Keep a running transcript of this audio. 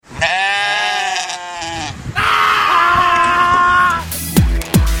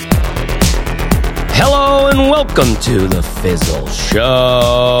Welcome to the Fizzle Show.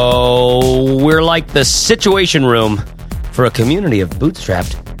 We're like the Situation Room for a community of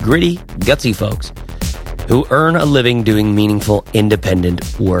bootstrapped, gritty, gutsy folks who earn a living doing meaningful,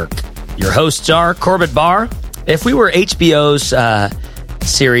 independent work. Your hosts are Corbett Barr. If we were HBO's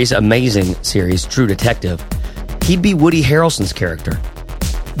amazing series, True Detective, he'd be Woody Harrelson's character.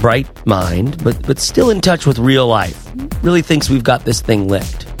 Bright mind, but still in touch with real life. Really thinks we've got this thing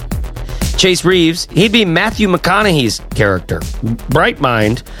licked. Chase Reeves, he'd be Matthew McConaughey's character. Bright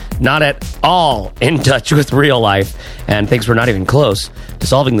mind, not at all in touch with real life, and thinks we're not even close to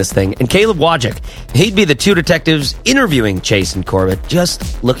solving this thing. And Caleb Wojcik, he'd be the two detectives interviewing Chase and Corbett,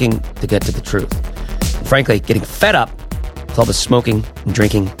 just looking to get to the truth. And frankly, getting fed up with all the smoking and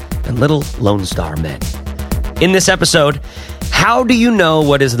drinking and little Lone Star men. In this episode, how do you know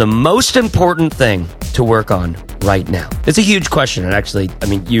what is the most important thing to work on right now? It's a huge question, and actually, I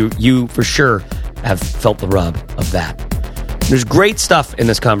mean, you for sure have felt the rub of that. There's great stuff in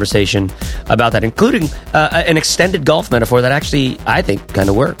this conversation about that, including an extended golf metaphor that actually, I think, kind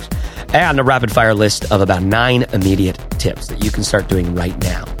of works, and a rapid-fire list of about 9 immediate tips that you can start doing right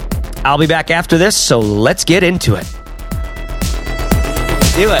now. I'll be back after this, so let's get into it.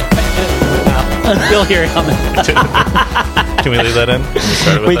 Do it. You'll hear it on the... Can we leave that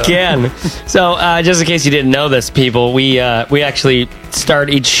in? We can. So, just in case you didn't know this, people, we actually start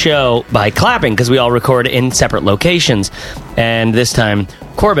each show by clapping because we all record in separate locations. And this time,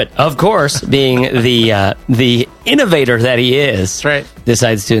 Corbett, of course, being the innovator that he is, that's right,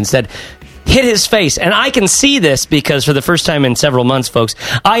 decides to instead hit his face. And I can see this because for the first time in several months, folks,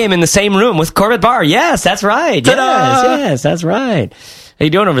 I am in the same room with Corbett Barr. Yes, that's right. Yes, that's right. How you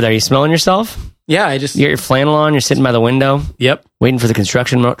doing over there? You smelling yourself? Yeah, You got your flannel on, you're sitting by the window. Yep. Waiting for the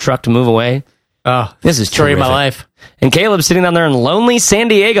construction truck to move away. Oh, this is story of my life. And Caleb's sitting down there in lonely San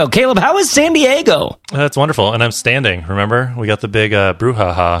Diego. Caleb, how is San Diego? That's wonderful. And I'm standing, remember? We got the big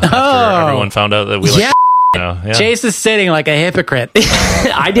brouhaha after everyone found out that we like... Yeah. Chase is sitting like a hypocrite.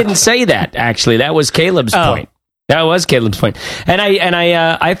 I didn't say that, actually. That was Caleb's point. That was Caleb's point. And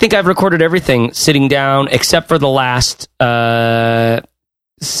I think I've recorded everything sitting down except for the last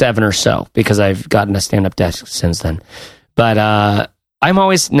 7 or so, because I've gotten a stand-up desk since then. But I'm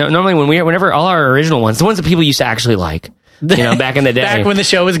always normally whenever all our original ones, the ones that people used to actually like, back in the day, back when the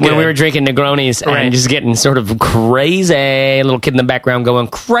show was good, when we were drinking Negronis and just getting sort of crazy, a little kid in the background going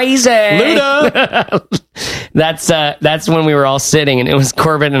crazy, Luda. That's when we were all sitting, and it was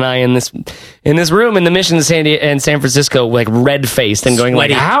Corbett and I in this room in the Mission in San Francisco, like red faced and going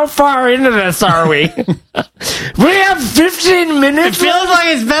like, how far into this are we? We have 15 minutes. It feels like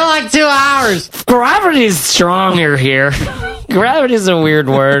it's been like 2 hours. Gravity's stronger here. Gravity's a weird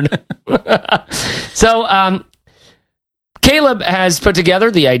word. So, Caleb has put together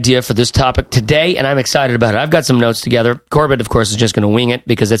the idea for this topic today, and I'm excited about it. I've got some notes together. Corbett, of course, is just going to wing it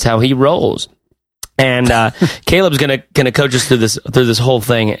because that's how he rolls. And Caleb's going to coach us through this whole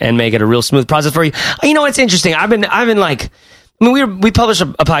thing and make it a real smooth process for you. You know, it's interesting. I've been like, I mean, we publish a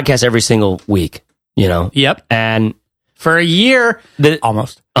podcast every single week. Yep. And for a year,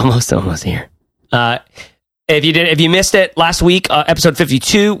 almost a year. If you missed it last week, episode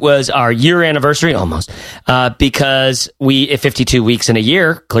 52 was our year anniversary, almost, because we 52 weeks in a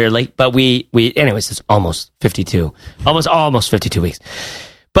year, clearly, but we anyways, it's almost 52, almost 52 weeks.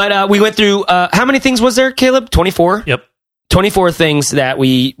 But we went through how many things was there, Caleb? 24. Yep. 24 things that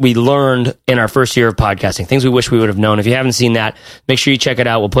we learned in our first year of podcasting, things we wish we would have known. If you haven't seen that, make sure you check it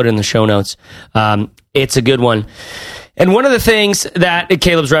out. We'll put it in the show notes. It's a good one. And one of the things that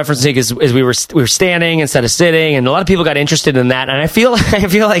Caleb's referencing is we were standing instead of sitting, and a lot of people got interested in that. And I feel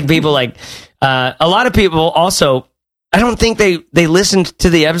like people a lot of people also, I don't think they listened to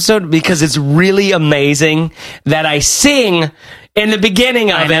the episode because it's really amazing that I sing in the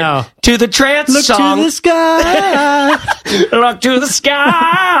beginning of it to the trance song. Look to the sky. Look to the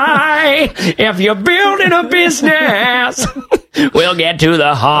sky. If you're building a business, we'll get to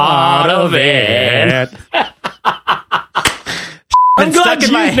the heart of it. Been stuck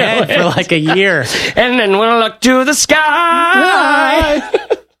in my head for like a year. And then we'll look to the sky.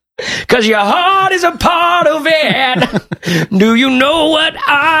 Because your heart is a part of it. Do you know what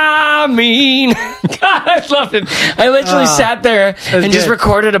I mean? God, I loved it. I literally sat there and just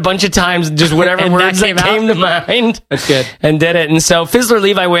recorded a bunch of times, just whatever words that came to mind. That's good. And did it. And so Fizzler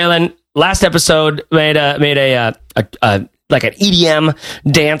Levi Whalen, last episode, made a like an EDM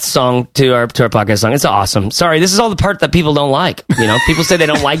dance song to our podcast song. It's awesome. Sorry, this is all the part that people don't like. People say they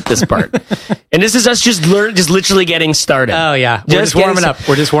don't like this part, and this is us just literally getting started. Oh yeah, we're just warming up.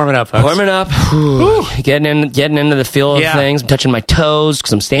 We're just warming up, folks. Warming up, getting into the feel of things. I'm touching my toes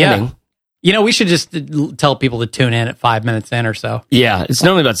because I'm standing. We should just tell people to tune in at 5 minutes in or so. Yeah, it's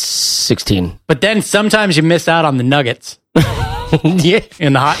normally about 16. But then sometimes you miss out on the nuggets. Yeah.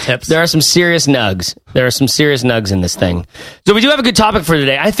 In the hot tips. There are some serious nugs. There are some serious nugs in this thing. So we do have a good topic for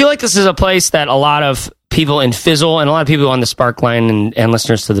today. I feel like this is a place that a lot of people in Fizzle and a lot of people on the Spark line and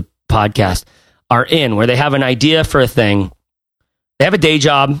listeners to the podcast are in, where they have an idea for a thing. They have a day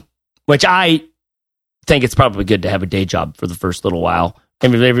job, which I think it's probably good to have a day job for the first little while.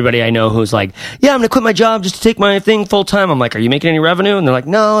 Everybody I know who's like, yeah, I'm going to quit my job just to take my thing full time. I'm like, are you making any revenue? And they're like,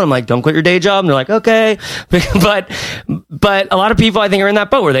 no. And I'm like, don't quit your day job. And they're like, okay. But a lot of people I think are in that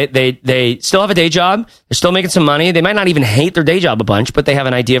boat where they still have a day job. They're still making some money. They might not even hate their day job a bunch, but they have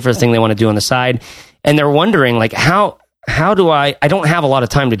an idea for the thing they want to do on the side. And they're wondering like, how do I don't have a lot of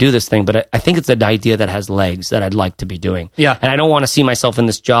time to do this thing, but I think it's an idea that has legs that I'd like to be doing. Yeah. And I don't want to see myself in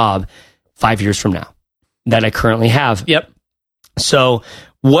this job 5 years from now that I currently have. Yep. So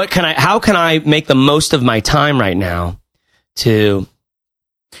how can I make the most of my time right now to...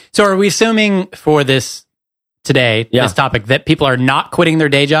 So are we assuming for this today, this topic, that people are not quitting their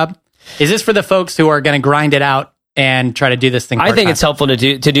day job? Is this for the folks who are going to grind it out and try to do this thing part-time? I think it's helpful to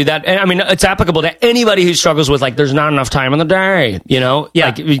do that. And I mean, it's applicable to anybody who struggles with like, there's not enough time in the day, Yeah,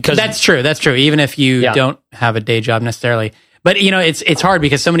 like, because that's true. That's true. Even if you don't have a day job necessarily. But it's hard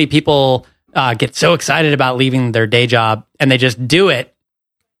because so many people get so excited about leaving their day job and they just do it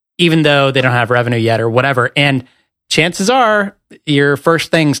even though they don't have revenue yet or whatever. And chances are your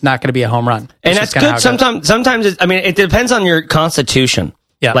first thing's not going to be a home run. And that's good. Sometimes it depends on your constitution.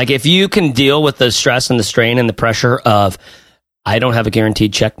 Yeah. Like if you can deal with the stress and the strain and the pressure of, I don't have a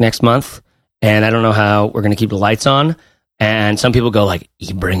guaranteed check next month and I don't know how we're going to keep the lights on. And some people go like,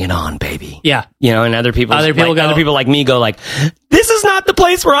 you bring it on, baby. Yeah. And other people like me go like, this is not the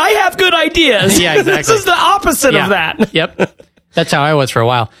place where I have good ideas. Yeah, exactly. This is the opposite of that. Yep. That's how I was for a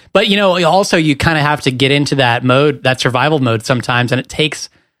while. But, also you kind of have to get into that mode, that survival mode sometimes. And it takes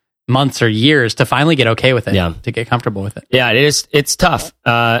months or years to finally get okay with it. Yeah. To get comfortable with it. Yeah, it is. It's tough.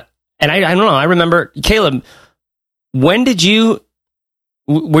 And I don't know. I remember, Caleb, when did you...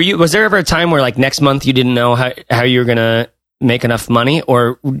 was there ever a time where like next month you didn't know how you were going to make enough money?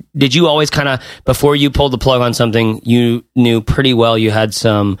 Or did you always kind of, before you pulled the plug on something, you knew pretty well you had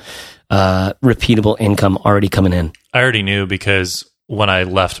some repeatable income already coming in? I already knew because when I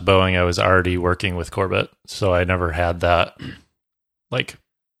left Boeing, I was already working with Corbett. So I never had that like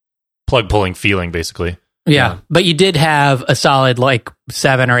plug pulling feeling basically. Yeah. But you did have a solid like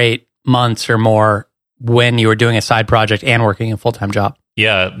 7 or 8 months or more when you were doing a side project and working a full-time job.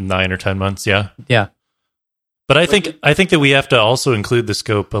 Yeah, 9 or 10 months. Yeah. Yeah. But I think that we have to also include the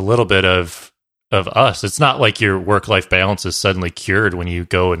scope a little bit of us. It's not like your work-life balance is suddenly cured when you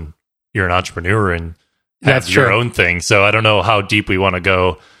go and you're an entrepreneur and have your own thing. So I don't know how deep we want to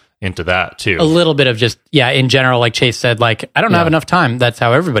go into that too. A little bit of just, in general, like Chase said, like, I don't have enough time. That's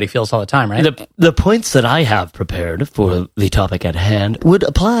how everybody feels all the time, right? The points that I have prepared for the topic at hand would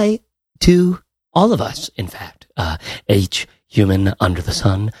apply to all of us, in fact. Each human under the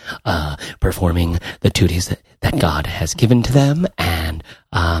sun, performing the duties that God has given to them. And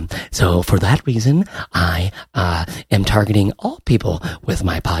so for that reason, I am targeting all people with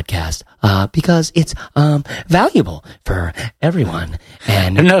my podcast because it's valuable for everyone.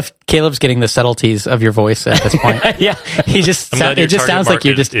 And I don't know if Caleb's getting the subtleties of your voice at this point. Yeah. It just sounds like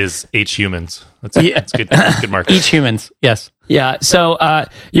you're just... is H humans. That's good. That's good market. Each humans, yes. Yeah, so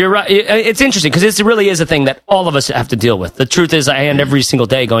you're right. It's interesting because this really is a thing that all of us have to deal with. The truth is, I end every single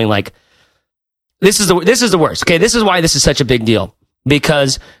day going like, "This is the worst." Okay, this is why this is such a big deal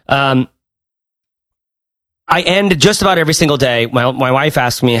because I end just about every single day. My wife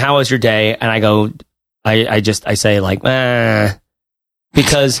asks me, "How was your day?" And I go, I say like,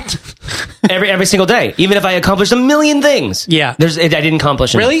 because every single day, even if I accomplished a million things, I didn't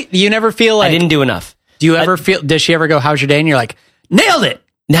accomplish enough. Really? You never feel like I didn't do enough. Do you ever feel, does she ever go, how's your day? And you're like, nailed it.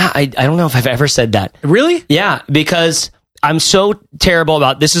 Nah, I don't know if I've ever said that. Really? Yeah, because I'm so terrible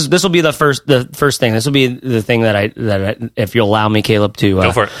about this will be the first thing. This will be the thing that I if you'll allow me, Caleb, to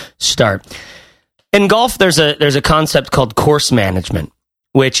go for it. Start. In golf, there's a concept called course management,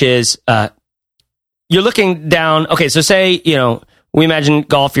 which is you're looking down. Okay, so say, we imagine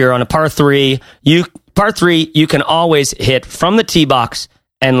golf, you're on a par 3. Par 3, you can always hit from the tee box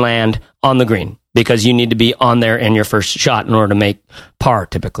and land on the green, because you need to be on there in your first shot in order to make par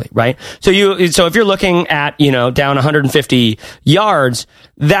typically, right? So if you're looking at, down 150 yards,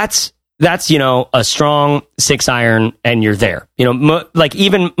 that's a strong 6-iron and you're there. Like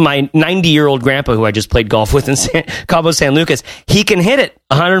even my 90-year-old grandpa who I just played golf with in Cabo San Lucas, he can hit it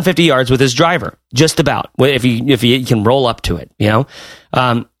 150 yards with his driver, just about, if he can roll up to it,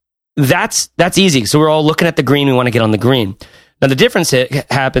 that's easy. So we're all looking at the green. We want to get on the green. Now, the difference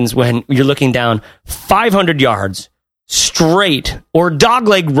happens when you're looking down 500 yards straight or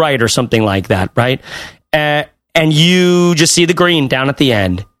dogleg right or something like that, right? And you just see the green down at the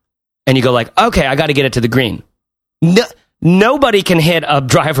end, and you go like, okay, I got to get it to the green. Nobody can hit a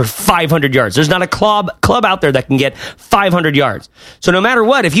driver 500 yards. There's not a club out there that can get 500 yards. So no matter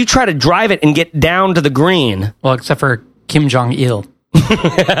what, if you try to drive it and get down to the green... Well, except for Kim Jong-il.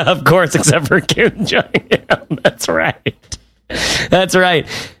 Of course, except for Kim Jong-il. That's right. That's right.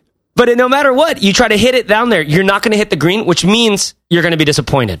 But no matter what, you try to hit it down there, you're not going to hit the green, which means you're going to be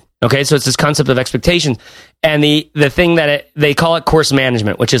disappointed. Okay, so it's this concept of expectations. And the thing that they call it course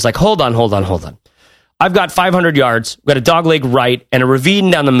management, which is like, hold on. I've got 500 yards, I've got a dogleg right, and a ravine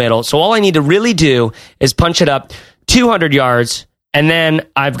down the middle. So all I need to really do is punch it up 200 yards, and then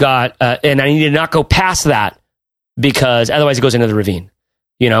I've got, and I need to not go past that because otherwise it goes into the ravine.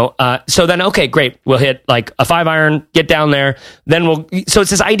 So then, okay, great. We'll hit like a 5-iron, get down there. Then so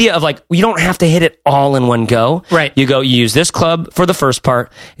it's this idea of like, you don't have to hit it all in one go. Right. You use this club for the first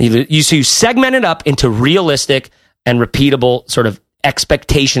part. You segment it up into realistic and repeatable sort of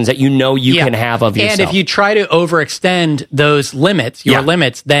expectations that you can have of yourself. And if you try to overextend those limits,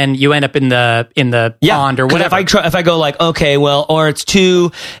 limits, then you end up in the pond or whatever. If I go like, okay, well, or it's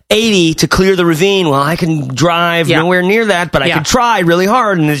 280 to clear the ravine, well, I can drive nowhere near that, but I can try really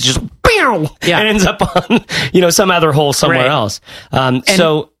hard, and it's just and ends up on some other hole somewhere else.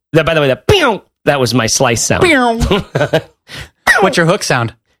 So that, by the way, that was my slice sound. What's your hook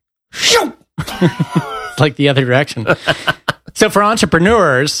sound? Like the other direction. So for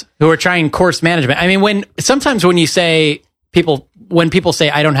entrepreneurs who are trying course management, I mean, sometimes when people say,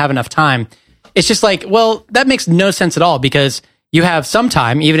 I don't have enough time, it's just like, well, that makes no sense at all, because you have some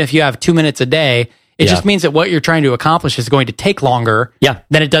time, even if you have 2 minutes a day, it just means that what you're trying to accomplish is going to take longer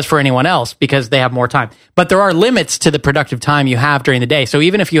than it does for anyone else because they have more time. But there are limits to the productive time you have during the day. So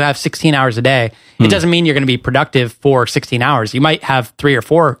even if you have 16 hours a day, it doesn't mean you're going to be productive for 16 hours. You might have 3 or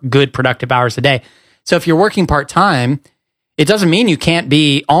 4 good productive hours a day. So if you're working part-time, it doesn't mean you can't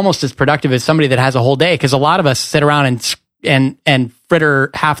be almost as productive as somebody that has a whole day, because a lot of us sit around and fritter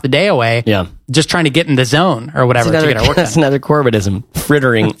half the day away just trying to get in the zone or whatever to get our work done. That's another Corbitism,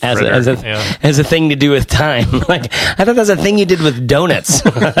 frittering as a thing to do with time. Like, I thought that was a thing you did with donuts.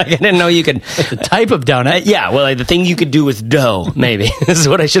 I didn't know you could... The type of donut? Well, the thing you could do with dough, maybe. This is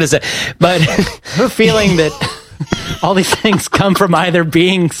what I should have said. But I have a feeling that... all these things come from either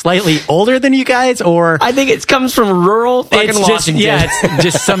being slightly older than you guys, or... I think it comes from rural fucking Washington. It's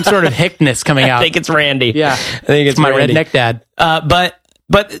just some sort of hickness coming out. I think it's Randy. Yeah. I think it's my Randy. redneck dad.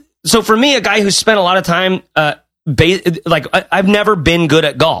 But so for me, a guy who's spent a lot of time... I've never been good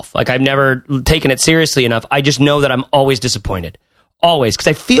at golf. Like, I've never taken it seriously enough. I just know that I'm always disappointed. Always, because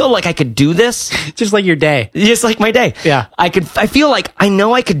I feel like I could do this. Just like your day. Just like my day. Yeah. I feel like I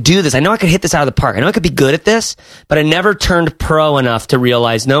know I could do this. I know I could hit this out of the park. I know I could be good at this, but I never turned pro enough to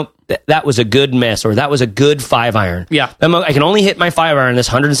realize, nope, that was a good miss, or that was a good 5-iron. Yeah. I can only hit my 5-iron this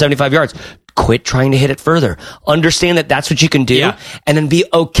 175 yards. Quit trying to hit it further. Understand that that's what you can do, and then be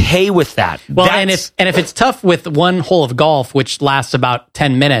okay with that. Well, and if it's tough with one hole of golf, which lasts about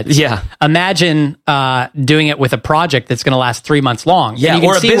 10 minutes, imagine doing it with a project that's going to last 3 months long. Yeah,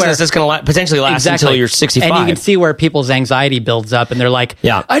 or a business that's going to potentially last until you're 65. And you can see where people's anxiety builds up, and they're like,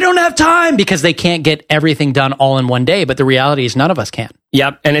 I don't have time, because they can't get everything done all in one day. But the reality is none of us can.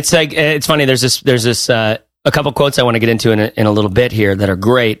 Yep, and it's like, it's funny. There's this a couple quotes I want to get into in a little bit here that are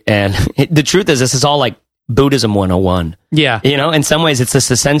great. And the truth is, this is all like Buddhism 101. Yeah. In some ways, it's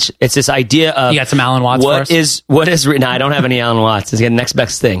this idea of... You got some Alan Watts for us? What is no, I don't have any Alan Watts. It's the next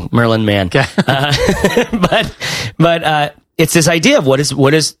best thing, Merlin Mann. Okay. But it's this idea of what is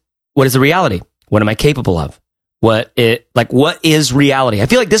the reality? What am I capable of? What is reality? I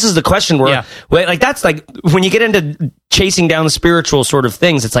feel like this is the question where that's like when you get into chasing down the spiritual sort of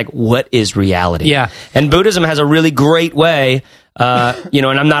things, it's like, what is reality? Yeah. And Buddhism has a really great way, and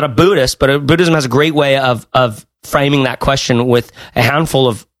I'm not a Buddhist, but Buddhism has a great way of framing that question with a handful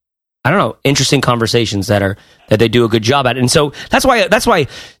of, interesting conversations that they do a good job at. And so that's why,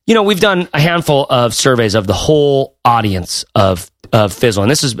 we've done a handful of surveys of the whole audience of Fizzle. And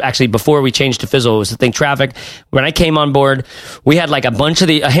this is actually before we changed to Fizzle. It was the Think Traffic. When I came on board, we had like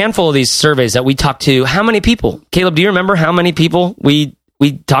a handful of these surveys that we talked to. How many people? Caleb, do you remember how many people we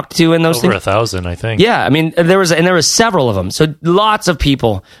talked to in those Over things? 1,000, I think. Yeah. I mean, there was several of them. So lots of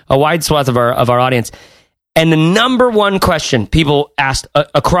people, a wide swath of our audience. And the number one question people asked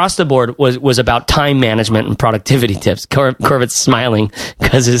across the board was about time management and productivity tips. Corbett's smiling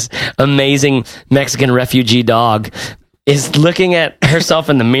because his amazing Mexican refugee dog is looking at herself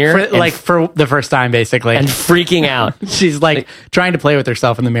in the mirror, for the first time, basically, and freaking out. She's like trying to play with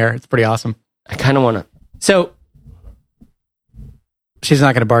herself in the mirror. It's pretty awesome. I kind of want to. So she's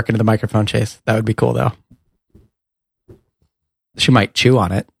not going to bark into the microphone, Chase. That would be cool, though. She might chew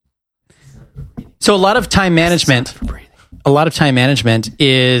on it. So a lot of time management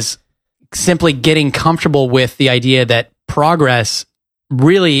is simply getting comfortable with the idea that progress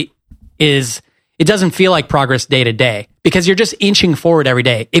really is, it doesn't feel like progress day to day because you're just inching forward every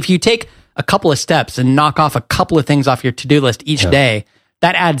day. If you take a couple of steps and knock off a couple of things off your to-do list each day,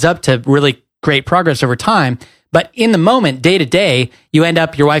 that adds up to really great progress over time. But in the moment, day to day, you end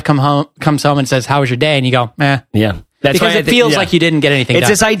up, your wife comes home and says, "How was your day?" And you go, "Eh." Yeah. That's because it feels like you didn't get anything done. It's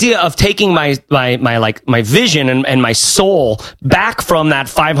this idea of taking my vision and my soul back from that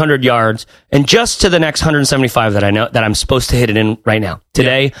 500 yards and just to the next 175 that I know that I'm supposed to hit it in right now.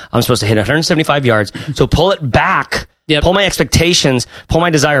 Today, I'm supposed to hit 175 yards. So pull it back, pull my expectations, pull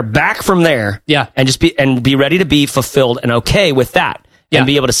my desire back from there, and just be ready to be fulfilled and okay with that. And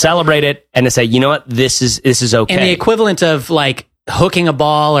be able to celebrate it and to say, you know what, this is okay. And the equivalent of like hooking a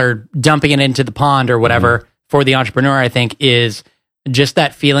ball or dumping it into the pond or whatever for the entrepreneur, I think, is just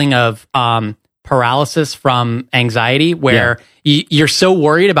that feeling of paralysis from anxiety where you're so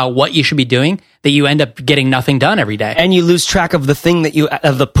worried about what you should be doing that you end up getting nothing done every day. And you lose track of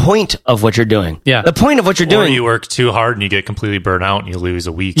the point of what you're doing. Yeah. The point of what you're doing. Or you work too hard and you get completely burnt out and you lose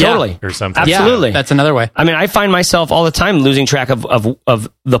a week or something. Absolutely. Yeah, that's another way. I mean, I find myself all the time losing track of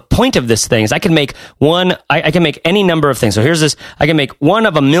the point of this thing. I can make I can make any number of things. So here's this, I can make one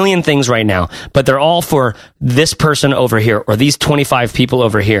of a million things right now, but they're all for this person over here or these 25 people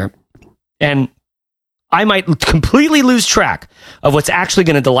over here. And I might completely lose track of what's actually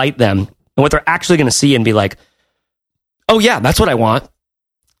going to delight them and what they're actually going to see and be like, oh yeah, that's what I want.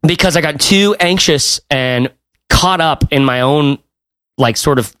 Because I got too anxious and caught up in my own like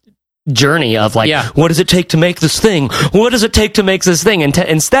sort of journey of like, what does it take to make this thing? What does it take to make this thing? And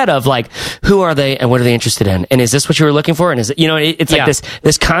instead of like, who are they and what are they interested in? And is this what you were looking for? And is it, it's like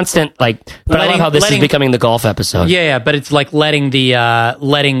this constant like, but I love how this is becoming the golf episode. Yeah. But it's like letting the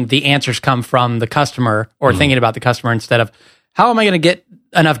answers come from the customer or thinking about the customer instead of how am I going to get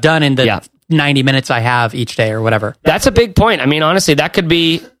enough done in the 90 minutes I have each day or whatever. That's a big point. I mean, honestly, that could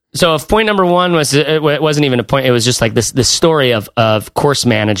be, so if point number one was, it wasn't even a point, it was just like this story of course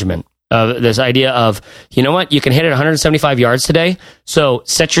management. This idea of, you know what, you can hit it 175 yards today, so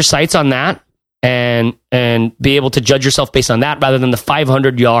set your sights on that and be able to judge yourself based on that rather than the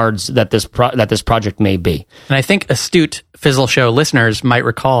 500 yards that this project may be. And I think astute Fizzle Show listeners might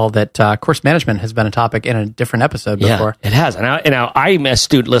recall that course management has been a topic in a different episode before. Yeah, it has. And now I'm an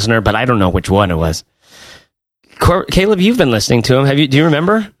astute listener, but I don't know which one it was. Caleb, you've been listening to him. Do you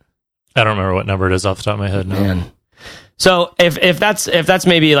remember? I don't remember what number it is off the top of my head. No. Man. So if that's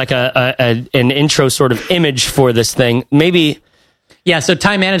maybe like an intro sort of image for this thing, maybe. Yeah. So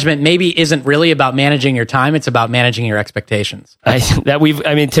time management maybe isn't really about managing your time. It's about managing your expectations. To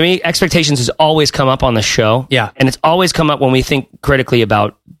me, expectations has always come up on the show. Yeah. And it's always come up when we think critically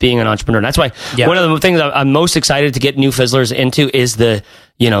about being an entrepreneur. And that's why one of the things I'm most excited to get new Fizzlers into is the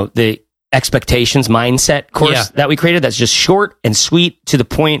expectations mindset course that we created. That's just short and sweet to the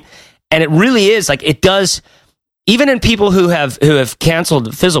point. And it really is like, it does. Even in people who have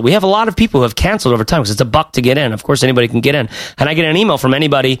canceled Fizzle, we have a lot of people who have canceled over time because it's $1 to get in. Of course, anybody can get in, and I get an email from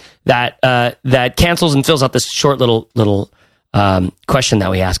anybody that cancels and fills out this short little question that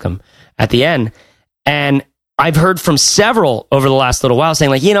we ask them at the end. And I've heard from several over the last little while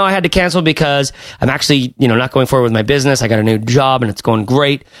saying like, I had to cancel because I'm actually not going forward with my business. I got a new job and it's going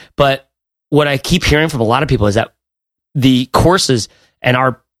great. But what I keep hearing from a lot of people is that the courses and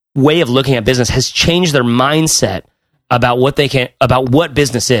our way of looking at business has changed their mindset about what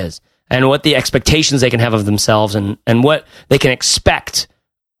business is and what the expectations they can have of themselves and what they can expect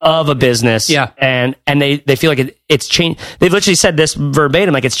of a business. Yeah. And they feel like it's changed. They've literally said this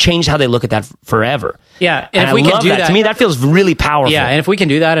verbatim, like it's changed how they look at that forever. Yeah. And if we can do that, to me, that feels really powerful. Yeah. And if we can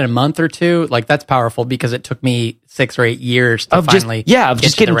do that in a month or two, like that's powerful because it took me 6 or 8 years to finally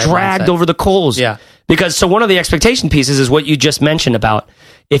just getting dragged over the coals. Yeah. Because so one of the expectation pieces is what you just mentioned about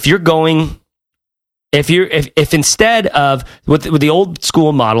if instead of what the old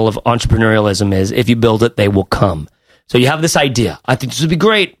school model of entrepreneurialism is, if you build it, they will come. So you have this idea. I think this would be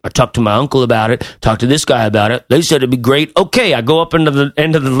great. I talked to my uncle about it. Talked to this guy about it. They said it'd be great. Okay, I go up into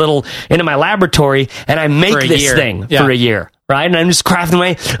my laboratory and I make this thing for a year, right? And I'm just crafting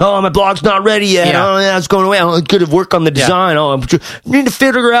away. Oh, my blog's not ready yet. Yeah. Oh, yeah, it's going away. Oh, good to work on the design. Oh, I need to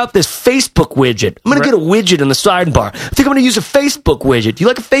figure out this Facebook widget. I'm going to get a widget in the sidebar. I think I'm going to use a Facebook widget. Do you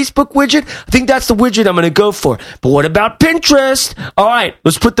like a Facebook widget? I think that's the widget I'm going to go for. But what about Pinterest? All right,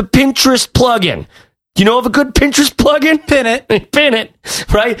 let's put the Pinterest plugin. Do you know of a good Pinterest plugin? Pin it. Pin it,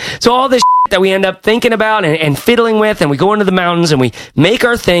 right? So all this that we end up thinking about and fiddling with, and we go into the mountains and we make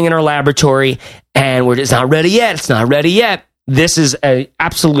our thing in our laboratory, and we're just not ready yet. It's not ready yet. This is a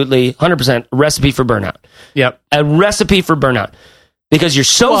absolutely 100% recipe for burnout. Yep. A recipe for burnout. Because you're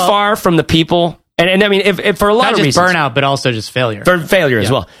so far from the people, and I mean, if for a lot of reasons. Not just burnout, but also just failure. For failure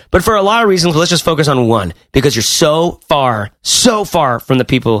as well. But for a lot of reasons, let's just focus on one. Because you're so far from the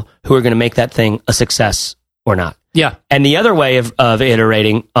people who are going to make that thing a success or not. Yeah. And the other way of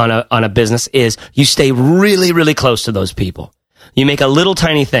iterating on a business is you stay really, really close to those people. You make a little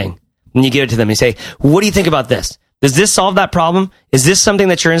tiny thing and you give it to them. You say, what do you think about this? Does this solve that problem? Is this something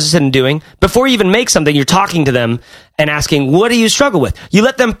that you're interested in doing? Before you even make something, you're talking to them and asking, what do you struggle with? You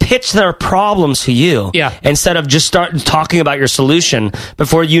let them pitch their problems to you instead of just start talking about your solution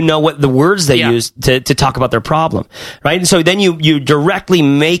before you know what the words they use to talk about their problem, right? And so then you're directly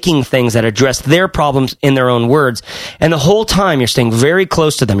making things that address their problems in their own words. And the whole time you're staying very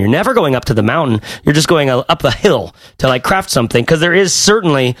close to them. You're never going up to the mountain. You're just going up the hill to like craft something, because there is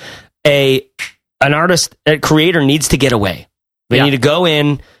certainly an artist, a creator needs to get away. They need to go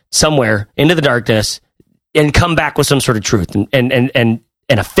in somewhere into the darkness and come back with some sort of truth and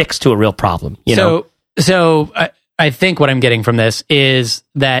a fix to a real problem. You know? So I think what I'm getting from this is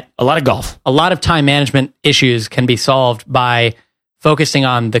that a lot of golf, a lot of time management issues can be solved by focusing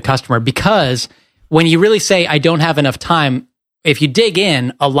on the customer, because when you really say, I don't have enough time, if you dig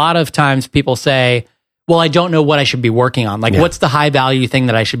in, a lot of times people say, well, I don't know what I should be working on. Like, what's the high value thing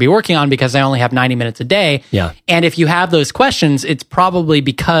that I should be working on, because I only have 90 minutes a day? Yeah. And if you have those questions, it's probably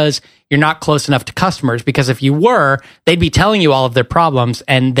because you're not close enough to customers, because if you were, they'd be telling you all of their problems,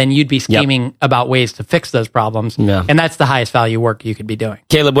 and then you'd be scheming about ways to fix those problems. Yeah. And that's the highest value work you could be doing.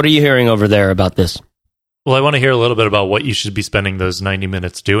 Caleb, what are you hearing over there about this? Well, I want to hear a little bit about what you should be spending those 90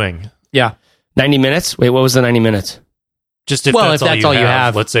 minutes doing. Yeah. 90 minutes? Wait, what was the 90 minutes? Just if that's all you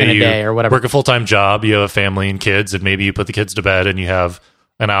have, let's say in a you day or whatever. Work a full-time job, you have a family and kids, and maybe you put the kids to bed and you have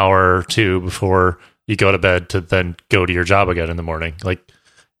an hour or two before you go to bed to then go to your job again in the morning. Like,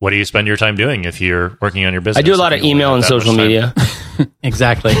 what do you spend your time doing if you're working on your business? I do a lot of email and social media.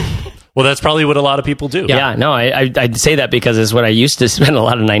 Exactly. Well, that's probably what a lot of people do. Yeah, no, I'd say that because it's what I used to spend a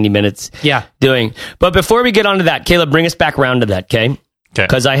lot of 90 minutes doing. But before we get onto that, Caleb, bring us back around to that, okay?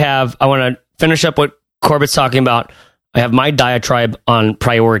 Because I want to finish up what Corbett's talking about. I have my diatribe on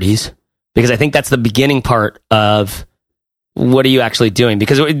priorities, because I think that's the beginning part of what are you actually doing?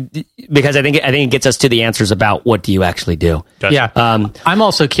 Because I think it gets us to the answers about what do you actually do. Gotcha. Yeah. I'm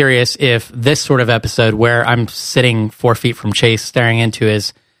also curious if this sort of episode where I'm sitting 4 feet from Chase staring into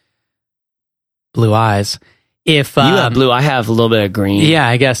his blue eyes, if you have blue, I have a little bit of green. Yeah,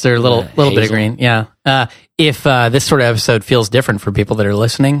 I guess they're a little bit of green. Yeah. If this sort of episode feels different for people that are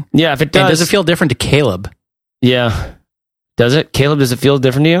listening. Yeah, if it does. And does it feel different to Caleb? Yeah. Does it? Caleb, does it feel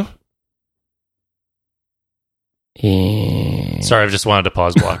different to you? Yeah. Sorry, I've just wanted to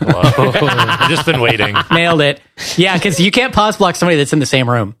pause block a lot. I've just been waiting. Nailed it. Yeah, because you can't pause block somebody that's in the same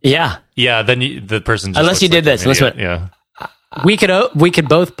room. Yeah. Yeah, then the person just unless you did this. Yeah. We could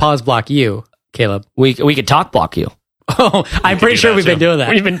both pause block you, Caleb. We could talk block you. Oh, I'm pretty sure we've been doing that.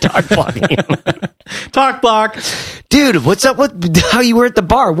 We've been talk blocking you. Talk block. Dude, what's up with how you were at the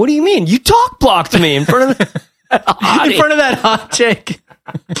bar? What do you mean? You talk blocked me in front of that hot chick.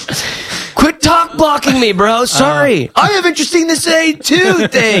 Quit talk blocking me, bro. Sorry. I have interesting to say too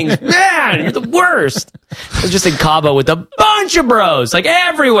things. Man, you're the worst. I was just in Cabo with a bunch of bros, like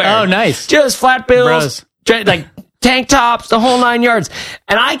everywhere. Oh, nice. Just flat bills, like tank tops, the whole 9 yards.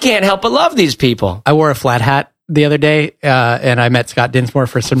 And I can't help but love these people. I wore a flat hat the other day, and I met Scott Dinsmore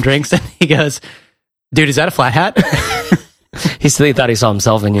for some drinks, and he goes, dude, is that a flat hat? He thought he saw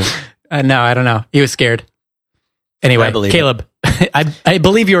himself in you. No, I don't know. He was scared. Anyway, Caleb, I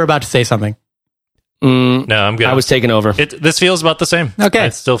believe you were about to say something. No, I'm good. I was taking over. This feels about the same. Okay. I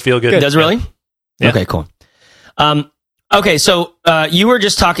still feel good. Does it really? Yeah. Okay, cool. Okay, so you were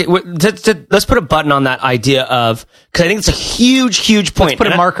just talking. Let's put a button on that idea of, because I think it's a huge, huge point. Let's put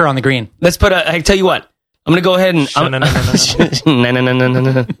a marker on the green. Let's put I tell you what. I'm going to go ahead and...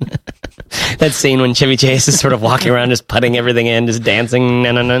 No. That scene when Chevy Chase is sort of walking around, just putting everything in, just dancing.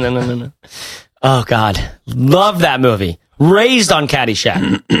 No. Oh, God. Love that movie. Raised on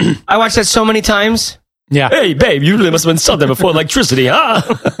Caddyshack. I watched that so many times. Yeah. Hey, babe, you really must have been something before electricity, huh?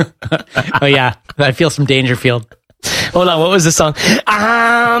 Oh, yeah. I feel some Dangerfield. Hold on, what was the song?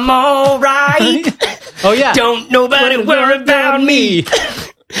 I'm all right. Oh, yeah. Don't nobody worry about me.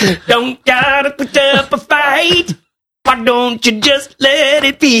 Don't gotta put up a fight. Why don't you just let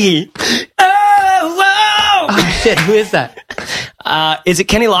it be? Oh, shit, who is that? Is it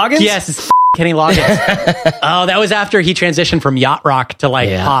Kenny Loggins? Yes, it's Kenny Loggins. Oh, that was after he transitioned from yacht rock to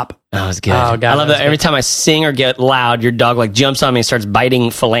pop. That was good. Oh, God, I love that. Every time I sing or get loud, your dog like jumps on me and starts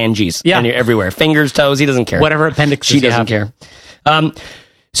biting phalanges. Yeah. And you're everywhere. Fingers, toes, he doesn't care. Whatever appendix she doesn't care.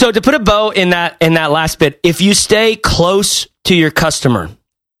 So to put a bow in that last bit, if you stay close to your customer,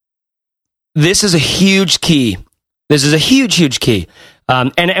 this is a huge key. This is a huge, huge key.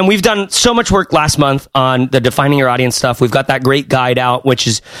 And we've done so much work last month on the defining your audience stuff. We've got that great guide out, which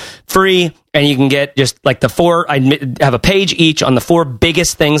is free. And you can get just like I have a page each on the 4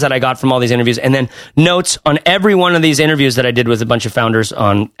 biggest things that I got from all these interviews. And then notes on every one of these interviews that I did with a bunch of founders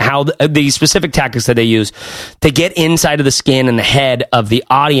on how the specific tactics that they use to get inside of the skin and the head of the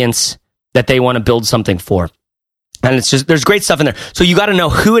audience that they want to build something for. And it's just, there's great stuff in there. So you got to know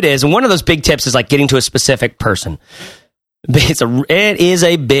who it is. And one of those big tips is like getting to a specific person. It is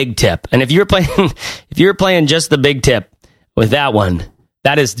a big tip. And if you're playing just the big tip with that one,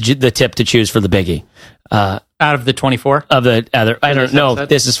 that is the tip to choose for the biggie. Out of the 24? Of the other, I don't know.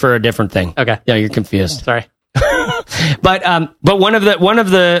 This is for a different thing. Okay. Yeah, you're confused. Sorry. But one of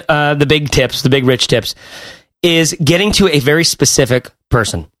the big tips, the big rich tips, is getting to a very specific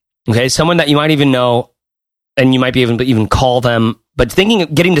person. Okay, someone that you might even know, and you might be even call them. But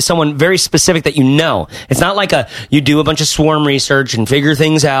getting to someone very specific that you know. It's not like you do a bunch of swarm research and figure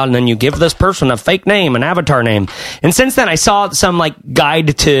things out, and then you give this person a fake name, an avatar name. And since then, I saw some like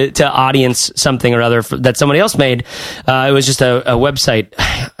guide to audience something or other that somebody else made. It was just a website.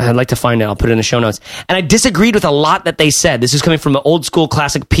 I'd like to find it. I'll put it in the show notes. And I disagreed with a lot that they said. This is coming from an old school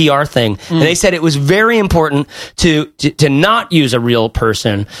classic PR thing. And they said it was very important to not use a real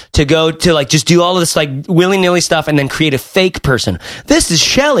person, to go to like just do all of this like willy-nilly stuff and then create a fake person. This is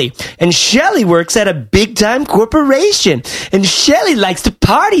Shelly, and Shelly works at a big-time corporation, and Shelly likes to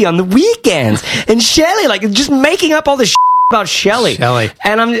party on the weekends, and Shelly like just making up all this about Shelly.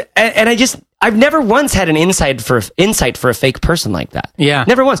 And I've never once had an insight for a fake person like that. Yeah,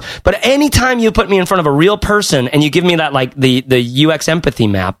 never once. But anytime you put me in front of a real person and you give me that like the UX empathy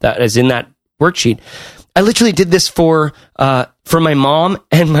map that is in that worksheet, I literally did this for my mom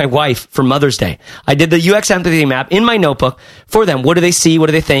and my wife for Mother's Day. I did the UX empathy map in my notebook for them. What do they see? What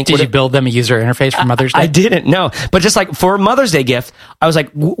do they think? Did you build them a user interface for Mother's Day? I didn't, no. But just like for a Mother's Day gift, I was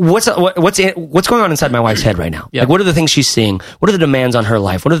like, what's going on inside my wife's head right now? Yep. Like, what are the things she's seeing? What are the demands on her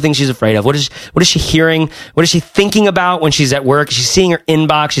life? What are the things she's afraid of? What is she hearing? What is she thinking about when she's at work? She's seeing her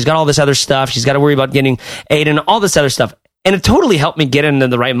inbox. She's got all this other stuff. She's got to worry about getting aid and all this other stuff. And it totally helped me get into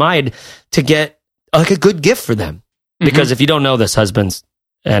the right mind to get like a good gift for them. Because if you don't know this, husbands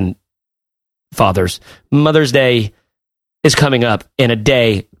and fathers, Mother's Day is coming up in the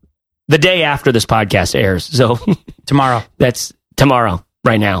day after this podcast airs. So tomorrow. That's tomorrow,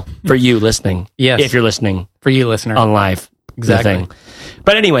 right now, for you listening. Yes. If you're listening. For you, listener. On live. Exactly.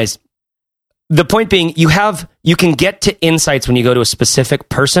 But anyways, the point being, you can get to insights when you go to a specific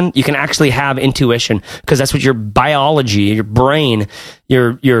person. You can actually have intuition, because that's what your biology, your brain,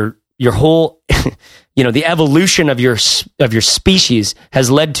 your whole, the evolution of your species has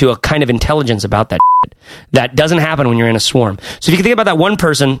led to a kind of intelligence about that shit that doesn't happen when you're in a swarm. So if you can think about that one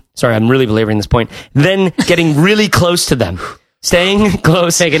person, sorry, I'm really belaboring this point, then getting really close to them, staying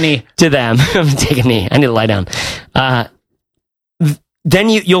close, take a knee to them, take a knee. I need to lie down. Then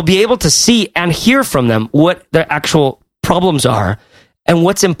you'll be able to see and hear from them what their actual problems are and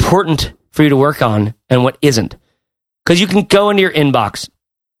what's important for you to work on and what isn't. Because you can go into your inbox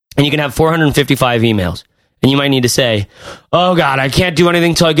and you can have 455 emails. And you might need to say, oh God, I can't do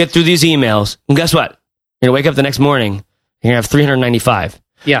anything until I get through these emails. And guess what? You're going to wake up the next morning, you're going to have 395.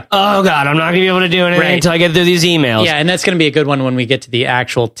 Yeah. Oh God, I'm not going to be able to do anything until I get through these emails. Yeah, and that's going to be a good one when we get to the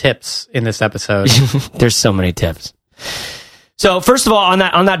actual tips in this episode. There's so many tips. So first of all, on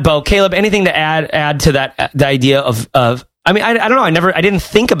that bow, Caleb, anything to add to that, the idea of I mean, I don't know. I didn't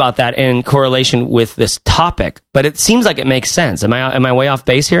think about that in correlation with this topic, but it seems like it makes sense. Am I way off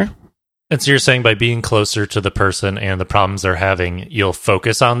base here? And so you're saying by being closer to the person and the problems they're having, you'll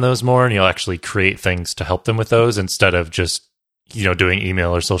focus on those more, and you'll actually create things to help them with those instead of just, doing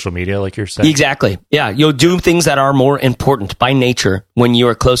email or social media like you're saying? Exactly. Yeah. You'll do things that are more important by nature when you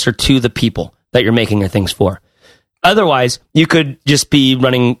are closer to the people that you're making your things for. Otherwise, you could just be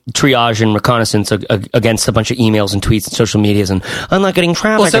running triage and reconnaissance against a bunch of emails and tweets and social medias, and I'm not getting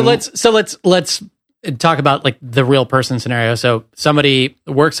traffic. Well, so let's talk about like the real person scenario. So somebody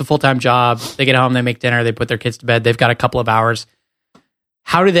works a full-time job, they get home, they make dinner, they put their kids to bed, they've got a couple of hours.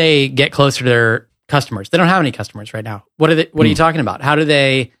 How do they get closer to their customers? They don't have any customers right now. What are you talking about? How do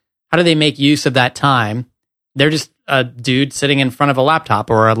they make use of that time? They're just a dude sitting in front of a laptop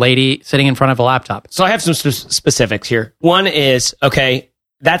or a lady sitting in front of a laptop. So I have some specifics here. One is, okay,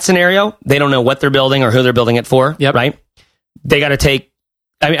 that scenario, they don't know what they're building or who they're building it for, right? They got to take,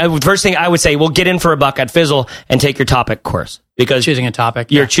 first thing I would say, well, get in for $1 at Fizzle and take your topic course, because choosing a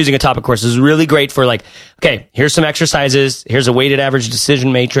topic. You're choosing a topic course is really great for like, okay, here's some exercises. Here's a weighted average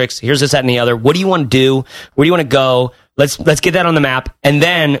decision matrix. Here's this, that, and the other. What do you want to do? Where do you want to go? Let's get that on the map, and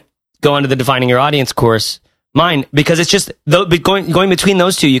then go on to the defining your audience course. Mine, because it's just going between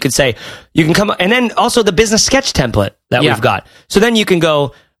those two, you could say, you can come, and then also the business sketch template that we've got. So then you can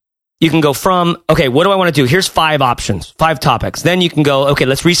go from, okay, what do I want to do? Here's 5 options, 5 topics. Then you can go, okay,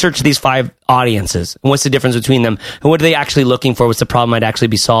 let's research these 5 audiences. And what's the difference between them? And what are they actually looking for? What's the problem I'd actually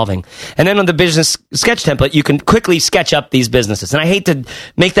be solving? And then on the business sketch template, you can quickly sketch up these businesses. And I hate to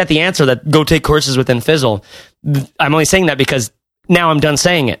make that the answer, that go take courses within Fizzle. I'm only saying that because now I'm done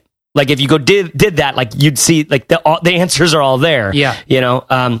saying it. Like if you go did that, like you'd see like the answers are all there. Yeah. You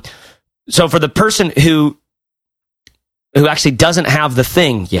know, so for the person who actually doesn't have the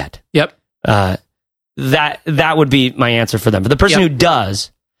thing yet. Yep. That would be my answer for them. But the person who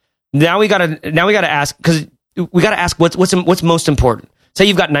does, now we gotta ask, because we gotta ask what's most important. Say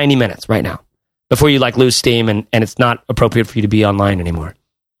you've got 90 minutes right now before you like lose steam and it's not appropriate for you to be online anymore.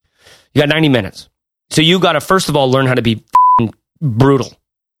 You got 90 minutes. So you gotta first of all learn how to be brutal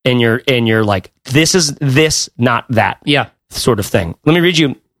in your like, this is this, not that. Yeah. Sort of thing. Let me read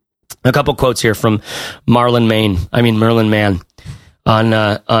you a couple quotes here from Merlin Mann on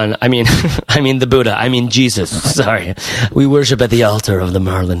the Buddha, Jesus. Sorry. We worship at the altar of the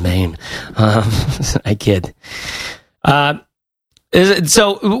Merlin Mann. I kid.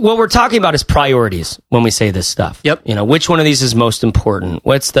 So what we're talking about is priorities when we say this stuff. Yep. You know, which one of these is most important?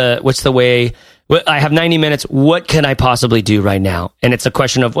 What's the way? I have 90 minutes. What can I possibly do right now? And it's a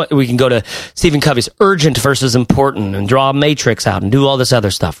question of what we can go to Stephen Covey's urgent versus important and draw a matrix out and do all this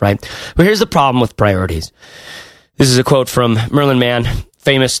other stuff, right? But here's the problem with priorities. This is a quote from Merlin Mann,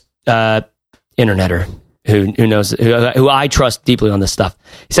 famous interneter who I trust deeply on this stuff.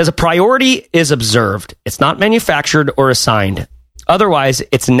 He says, a priority is observed. It's not manufactured or assigned. Otherwise,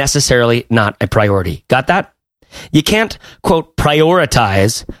 it's necessarily not a priority. Got that? You can't, quote,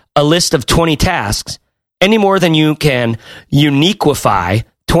 prioritize a list of 20 tasks any more than you can uniquify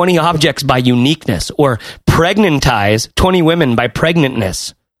 20 objects by uniqueness or pregnantize 20 women by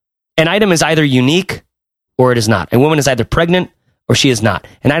pregnantness. An item is either unique or it is not. A woman is either pregnant or she is not.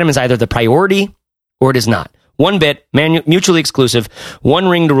 An item is either the priority or it is not. One bit, mutually exclusive, one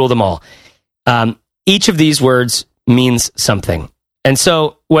ring to rule them all. Each of these words means something. And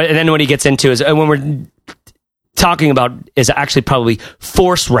so, and then what he gets into is when we're talking about is actually probably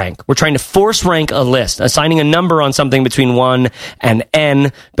force rank. We're trying to force rank a list, assigning a number on something between 1 and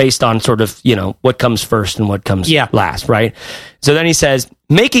n based on sort of, you know, what comes first and what comes last, right? So then he says,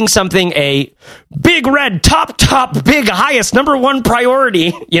 making something a big red top big highest number 1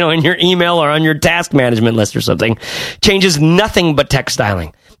 priority, you know, in your email or on your task management list or something, changes nothing but text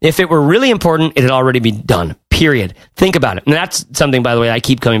styling. If it were really important, it'd already be done. Period. Think about it. And that's something, by the way, I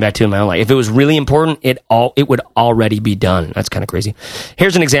keep coming back to in my own life. If it was really important, it would already be done. That's kind of crazy.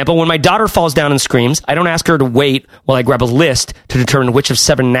 Here's an example. When my daughter falls down and screams, I don't ask her to wait while I grab a list to determine which of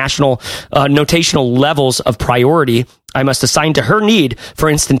 7 national notational levels of priority I must assign to her need for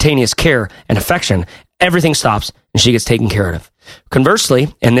instantaneous care and affection. Everything stops and she gets taken care of.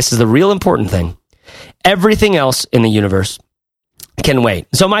 Conversely, and this is the real important thing, everything else in the universe can wait.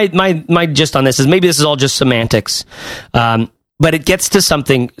 So my gist on this is maybe this is all just semantics, but it gets to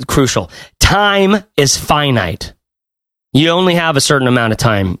something crucial. Time is finite. You only have a certain amount of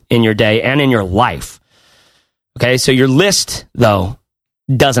time in your day and in your life. Okay, so your list, though,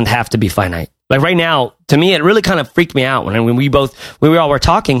 doesn't have to be finite. Like right now, to me, it really kind of freaked me out when we all were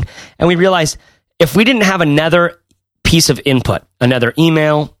talking, and we realized if we didn't have another piece of input, another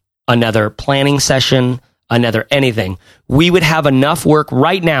email, another planning session, another anything, we would have enough work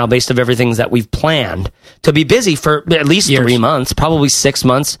right now based on everything that we've planned to be busy for at least years. 3 months, probably 6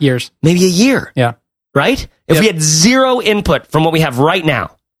 months, years, maybe a year. Yeah. Right? If we had zero input from what we have right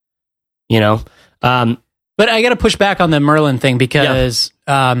now, you know. But I got to push back on the Merlin thing because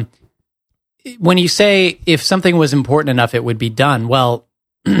when you say if something was important enough, it would be done. Well,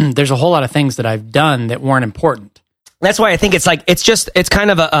 there's a whole lot of things that I've done that weren't important. That's why I think it's like it's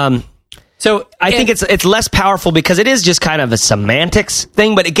kind of a. So I think it's less powerful because it is just kind of a semantics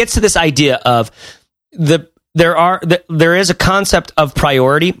thing, but it gets to this idea of there is a concept of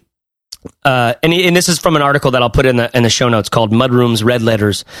priority. And this is from an article that I'll put in the show notes called Mudrooms, Red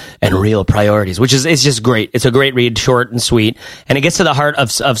Letters, and Real Priorities, which it's just great. It's a great read, short and sweet, and it gets to the heart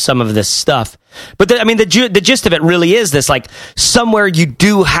of some of this stuff. But the gist of it really is this: like, somewhere you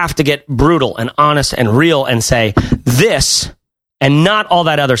do have to get brutal and honest and real and say this and not all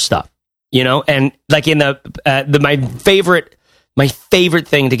that other stuff, you know. And like in my favorite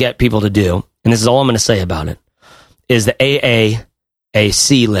thing to get people to do, and this is all I'm going to say about it, is the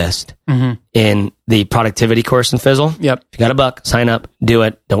AAC list in the productivity course in Fizzle. Yep. If you got $1, sign up, do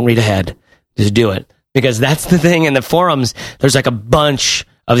it. Don't read ahead. Just do it. Because that's the thing in the forums. There's like a bunch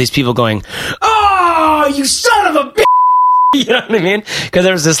of these people going, "Oh, you son of a bitch." You know what I mean? Because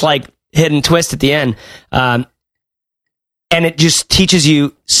there's this like hidden twist at the end. And it just teaches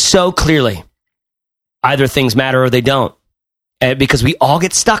you so clearly either things matter or they don't. Because we all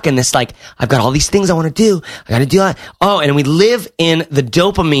get stuck in this, like, I've got all these things I want to do. I got to do that. Oh, and we live in the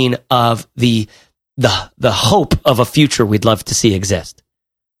dopamine of the hope of a future we'd love to see exist.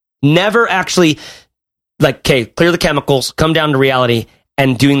 Never actually, like, okay, clear the chemicals, come down to reality,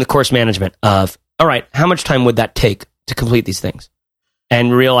 and doing the course management of, all right, how much time would that take to complete these things?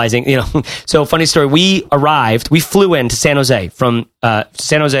 And realizing, you know, so funny story, we flew into San Jose from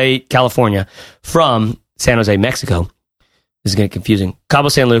San Jose, California, from San Jose, Mexico. This is getting confusing. Cabo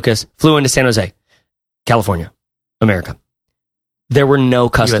San Lucas, flew into San Jose, California, America. There were no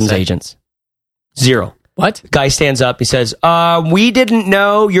customs agents. Zero. What? Guy stands up. He says, we didn't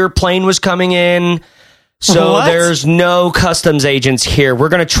know your plane was coming in, so there's no customs agents here. We're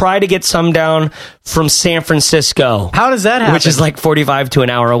going to try to get some down from San Francisco. How does that happen? Which is like 45 to an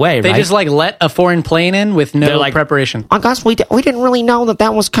hour away, They right? just like let a foreign plane in with no preparation. I guess we didn't really know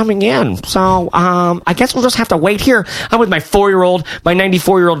that was coming in. So, I guess we'll just have to wait here. I'm with my 4-year-old, my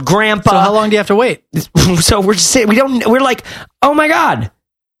 94-year-old grandpa. So how long do you have to wait? So we're just sitting, we're like, oh my God.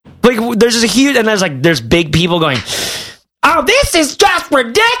 Like, there's this huge, and there's big people going, oh, this is just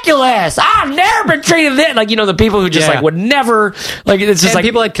ridiculous. I've never been treated this. Like, you know, the people who just would never, like, it's just and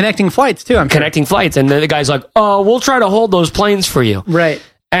people like connecting flights too. Connecting flights. And the guy's like, oh, we'll try to hold those planes for you. Right.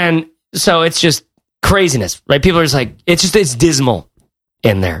 And so it's just craziness, right? People are just like, it's dismal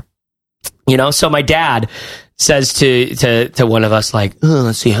in there, you know? So my dad says to one of us, like, oh,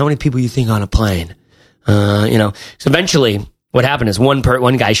 let's see, how many people you think on a plane? You know, so eventually what happened is one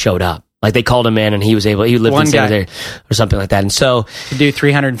guy showed up. Like, they called him in, and he lived in San Jose or something like that. And so to do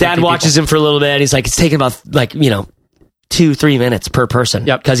 350 Dad watches him for a little bit. He's like, it's taking about, like, you know, 2-3 minutes per person.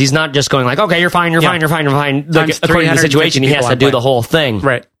 Yep. Because he's not just going like, okay, you're fine. Like, according to the situation, he has to do the whole thing.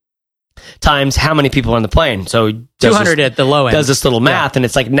 Right. Times how many people on the plane. So 200 at the low end. Does this little math, and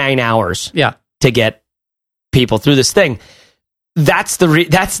it's like 9 hours. Yeah. To get people through this thing. That's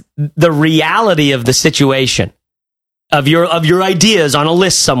the reality of the situation. Of your ideas on a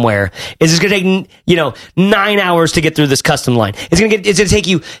list somewhere is it's going to take, you know, 9 hours to get through this custom line. It's going to take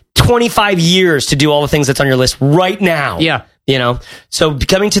you 25 years to do all the things that's on your list right now. Yeah. You know, so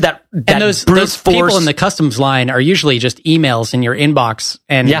coming to that and those people in the customs line are usually just emails in your inbox,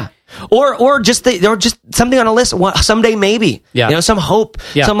 and or just something on a list. Someday maybe, you know, some hope,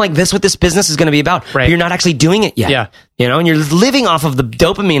 something like this. What this business is going to be about. Right. But you're not actually doing it yet. You know, and you're living off of the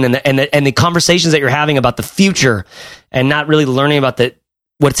dopamine and the conversations that you're having about the future, and not really learning about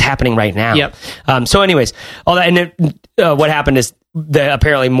what's happening right now. Yep. So, anyways, all that, and what happened is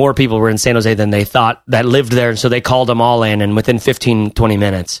apparently more people were in San Jose than they thought that lived there, so they called them all in, and within 15-20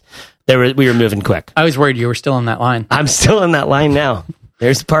 minutes, we were moving quick. I was worried you were still in that line. I'm still in that line now.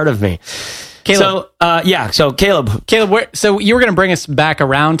 There's part of me. Caleb. So Caleb, so you were going to bring us back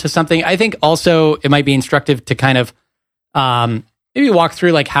around to something. I think also it might be instructive to kind of maybe walk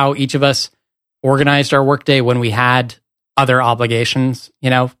through like how each of us organized our workday when we had other obligations, you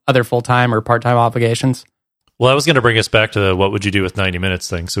know, other full-time or part-time obligations. Well, I was going to bring us back to the what would you do with 90 minutes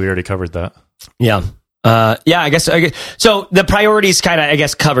thing, so we already covered that. Yeah. I guess. So the priorities kind of, I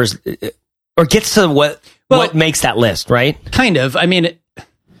guess, covers or gets to what makes that list, right? Kind of. I mean,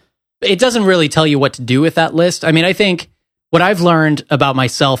 it doesn't really tell you what to do with that list. I mean, I think what I've learned about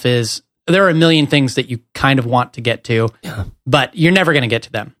myself is there are a million things that you kind of want to get to, but you're never going to get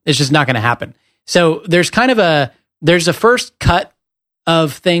to them. It's just not going to happen. So there's kind of there's a first cut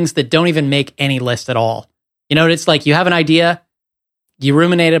of things that don't even make any list at all. You know, it's like you have an idea, you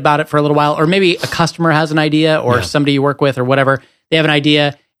ruminate about it for a little while, or maybe a customer has an idea, or somebody you work with or whatever, they have an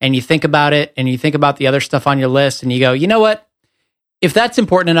idea, and you think about it, and you think about the other stuff on your list, and you go, you know what? If that's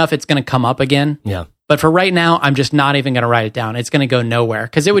important enough, it's going to come up again. Yeah. But for right now, I'm just not even going to write it down. It's going to go nowhere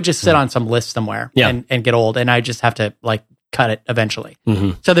because it would just sit on some list somewhere and get old, and I just have to like cut it eventually.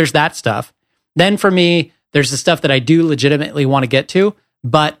 Mm-hmm. So there's that stuff. Then for me, there's the stuff that I do legitimately want to get to,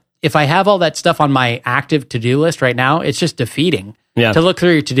 but if I have all that stuff on my active to-do list right now, it's just defeating to look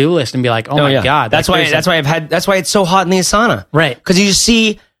through your to-do list and be like, oh my God. That's why it's so hot in the Asana. Right. Because you just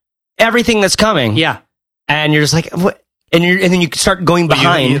see everything that's coming. Yeah. And you're just like, what? And then you start going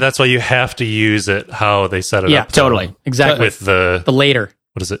behind. That's why you have to use it how they set it up. Totally. Exactly. With the later.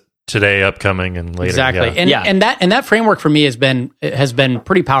 What is it? Today, upcoming, and later. Exactly. And that framework for me has been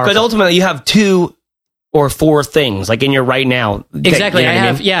pretty powerful. Because ultimately you have 2 or 4 things like in your right now. Exactly.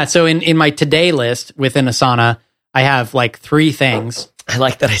 I mean? So in my today list within Asana, I have like 3 things. I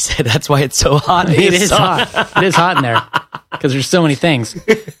like that I said that's why it's so hot. It is hot. It is hot in there because there's so many things.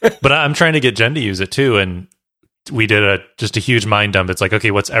 But I'm trying to get Jen to use it too, and we did just a huge mind dump. It's like,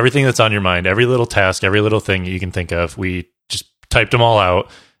 okay, what's everything that's on your mind? Every little task, every little thing you can think of. We just typed them all out,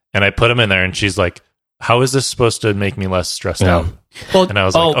 and I put them in there, and she's like, how is this supposed to make me less stressed out? Well, and I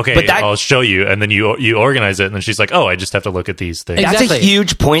was like, okay, I'll show you. And then you organize it, and then she's like, oh, I just have to look at these things. Exactly. That's a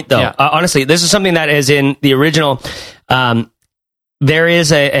huge point, though. Yeah. Honestly, this is something that is in the original. There is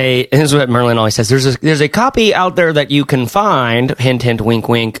this is what Merlin always says. There's a copy out there that you can find, hint, hint, wink,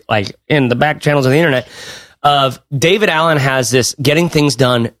 wink, like in the back channels of the internet, of David Allen has this Getting Things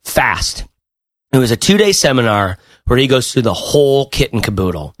Done Fast. It was a 2-day seminar where he goes through the whole kit and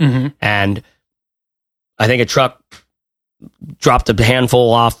caboodle. Mm-hmm. And I think a truck dropped a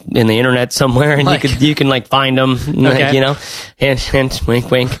handful off in the internet somewhere, and you can like find them, okay. Hint, hint,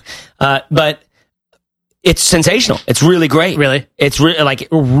 wink, wink. But it's sensational. It's really great. Really? It's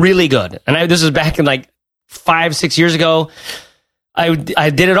really good. And this was back in like 5-6 years ago. I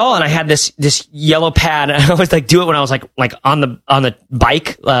did it all, and I had this yellow pad. I always like do it when I was like on the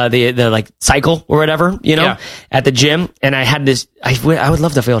bike, the like cycle or whatever, at the gym. And I had this. I would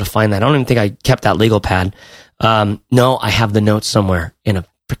love to be able to find that. I don't even think I kept that legal pad. No, I have the notes somewhere in a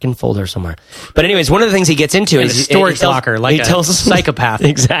freaking folder somewhere. But anyways, one of the things he gets into is a storage locker, like he tells a psychopath.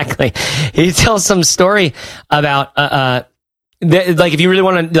 Exactly. He tells some story about like if you really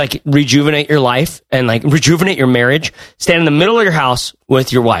want to like rejuvenate your life and like rejuvenate your marriage, stand in the middle of your house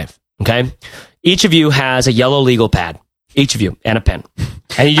with your wife. Okay, each of you has a yellow legal pad, each of you, and a pen.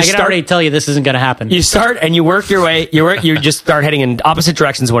 And you just already tell you this isn't going to happen. You start and you work your way. You just start heading in opposite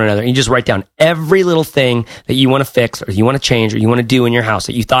directions of one another. And you just write down every little thing that you want to fix, or you want to change, or you want to do in your house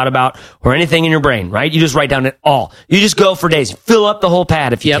that you thought about, or anything in your brain. Right? You just write down it all. You just go for days. Fill up the whole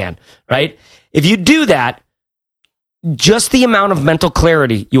pad if you can. Right? If you do that, just the amount of mental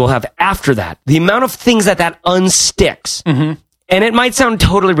clarity you will have after that, the amount of things that unsticks. Mm-hmm. And it might sound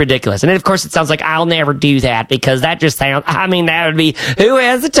totally ridiculous. And of course, it sounds like I'll never do that because that just sounds, that would be, who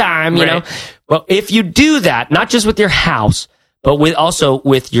has the time, you know? Well, if you do that, not just with your house, but also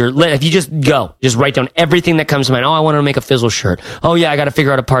with your, if you just write down everything that comes to mind. Oh, I want to make a Fizzle shirt. Oh yeah, I got to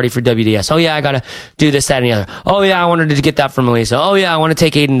figure out a party for WDS. Oh yeah, I got to do this, that, and the other. Oh yeah, I wanted to get that from Melissa. Oh yeah, I want to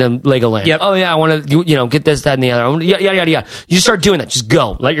take Aiden to Legoland. Yep. Oh yeah, I want to, get this, that, and the other. Yeah. You start doing that. Just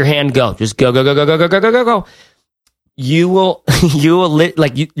go. Let your hand go. Just go. You'll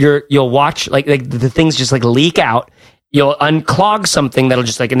watch like the things just like leak out. You'll unclog something that'll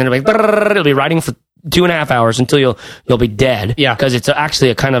just like, and then it'll be writing for 2.5 hours until you'll be dead. Yeah. Because it's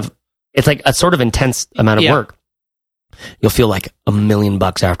actually it's like a sort of intense amount of work. You'll feel like $1 million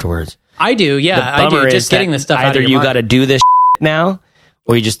afterwards. I do. Yeah. I do. Just getting the stuff out of your mind. Either you got to do this now,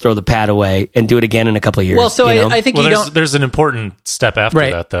 or you just throw the pad away and do it again in a couple of years. Well, so I think there's an important step after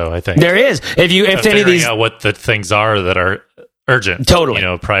that, though. I think there is. If any of these, out what the things are that are urgent, totally,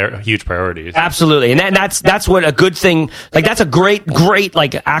 huge priorities. Absolutely, and that's what a good thing. Like that's a great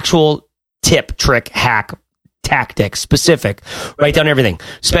like actual tip, trick, hack, tactic, specific. Write down everything.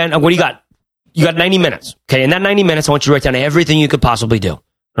 What do you got? You got 90 minutes. Okay, in that 90 minutes, I want you to write down everything you could possibly do.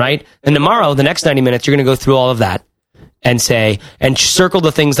 Right, and tomorrow, the next 90 minutes, you're going to go through all of that. And circle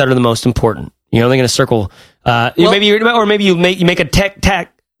the things that are the most important. They're going to circle, maybe you make a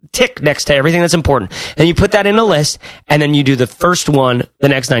tick next to everything that's important. And you put that in a list, and then you do the first one the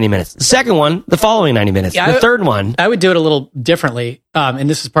next 90 minutes. The second one, the following 90 minutes. The third one. I would do it a little differently. And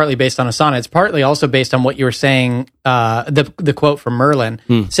this is partly based on Asana. It's partly also based on what you were saying, the quote from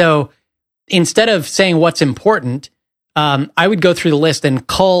Merlin. So instead of saying what's important, I would go through the list and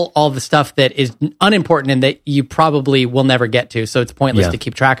cull all the stuff that is unimportant and that you probably will never get to. So it's pointless to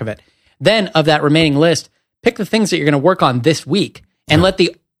keep track of it. Then of that remaining list, pick the things that you're going to work on this week and let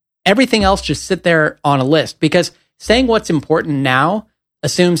everything else just sit there on a list, because saying what's important now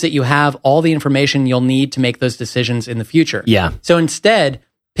assumes that you have all the information you'll need to make those decisions in the future. Yeah. So instead,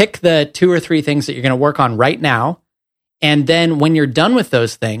 pick the 2 or 3 things that you're going to work on right now. And then when you're done with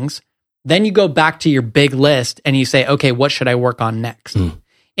those things, then you go back to your big list and you say, okay, what should I work on next?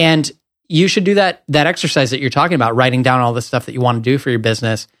 And you should do that exercise that you're talking about, writing down all the stuff that you want to do for your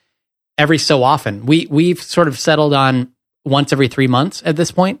business every so often. We've sort of settled on once every 3 months at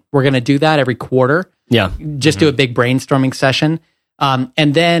this point. We're going to do that every quarter. Yeah. Just do a big brainstorming session.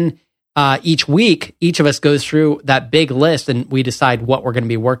 And then each week, each of us goes through that big list and we decide what we're going to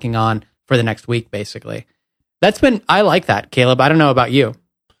be working on for the next week, basically. I like that, Caleb. I don't know about you.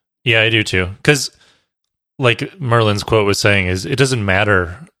 Yeah, I do too. Because like Merlin's quote was saying is, it doesn't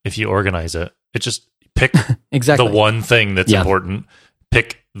matter if you organize it. It just pick exactly the one thing that's important.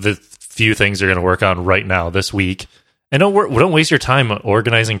 Pick the few things you're going to work on right now this week. And don't waste your time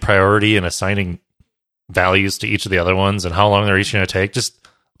organizing priority and assigning values to each of the other ones and how long they're each going to take. Just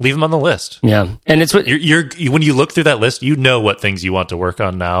leave them on the list. Yeah. And it's what when you look through that list, you know what things you want to work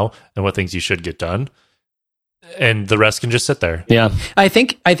on now and what things you should get done. And the rest can just sit there. Yeah. I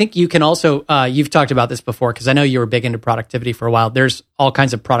think you can also, you've talked about this before, because I know you were big into productivity for a while. There's all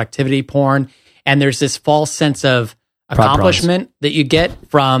kinds of productivity porn, and there's this false sense of accomplishment that you get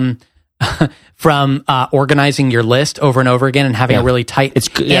from organizing your list over and over again and having a really tight.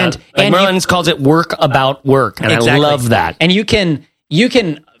 And Merlin calls it work about work, and I love that. And you can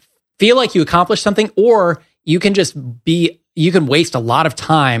feel like you accomplished something, or you can waste a lot of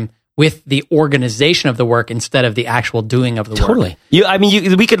time with the organization of the work instead of the actual doing of the work. Totally.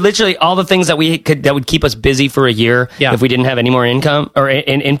 We could literally, all the things that would keep us busy for a year if we didn't have any more income or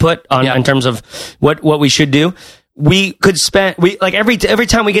input in terms of what we should do. We could spend every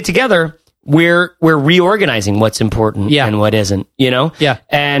time we get together, we're reorganizing what's important and what isn't, Yeah.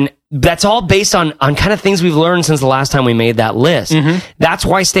 And that's all based on kind of things we've learned since the last time we made that list. Mm-hmm. That's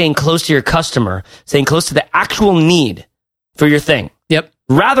why staying close to your customer, staying close to the actual need for your thing. Yep.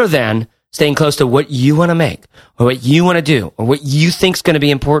 Rather than staying close to what you want to make or what you want to do or what you think is going to be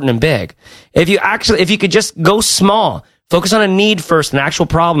important and big. If you could just go small, focus on a need first, an actual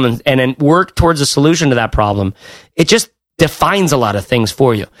problem, and then work towards a solution to that problem, it just defines a lot of things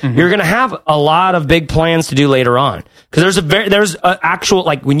for you. Mm-hmm. You're going to have a lot of big plans to do later on, because there's an actual,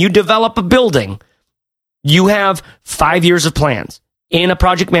 like when you develop a building, you have 5 years of plans in a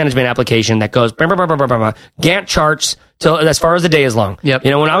project management application that goes Gantt charts till as far as the day is long. Yep.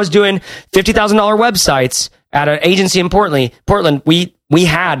 When I was doing $50,000 websites at an agency in Portland, we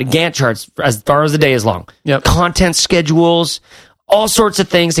had Gantt charts as far as the day is long. Yep. Content schedules, all sorts of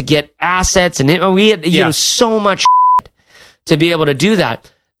things to get assets, and we had so much to be able to do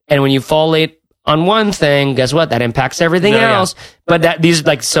that. And when you fall late on one thing, guess what? That impacts everything else. But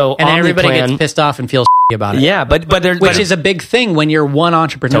and everybody gets pissed off and feels about it. Yeah, which is a big thing when you're one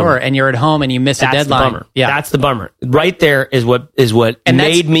entrepreneur and you're at home and you miss a deadline. The bummer. Yeah, that's the bummer. Right there is what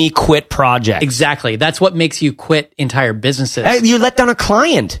made me quit projects. Exactly. That's what makes you quit entire businesses. You let down a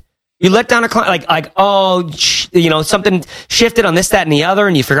client. Something shifted on this, that, and the other,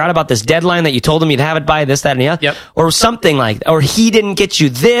 and you forgot about this deadline that you told him you'd have it by, this, that, and the other. Yep. Or something like that. Or he didn't get you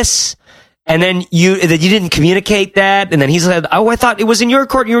this, and then you didn't communicate that, and then he said, "Oh, I thought it was in your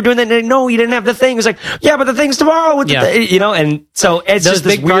court, and you were doing that." And no, you didn't have the thing. It was like, "Yeah, but the thing's tomorrow." And so it's those just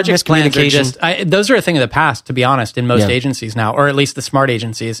this big weird project plans miscommunication. Those are a thing of the past, to be honest, in most agencies now, or at least the smart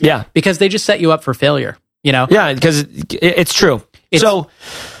agencies. Yeah, because they just set you up for failure. Yeah, because it's true. So,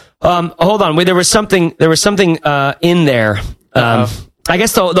 hold on. There was something in there. I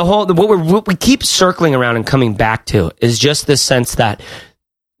guess what we keep circling around and coming back to is just this sense that,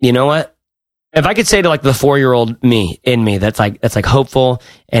 you know what? If I could say to the 4-year-old me that's hopeful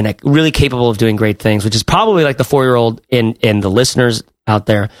and really capable of doing great things, which is probably the 4-year-old in the listeners out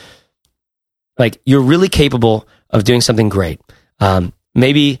there, you're really capable of doing something great.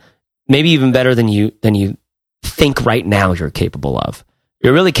 Maybe even better than you think right now you're capable of.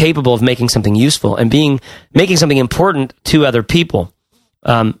 You're really capable of making something useful and making something important to other people.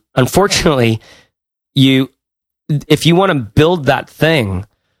 Unfortunately, if you want to build that thing,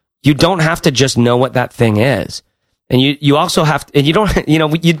 you don't have to just know what that thing is, and you also have to, and you don't you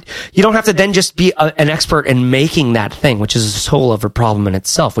don't have to then just be an expert in making that thing, which is a whole other problem in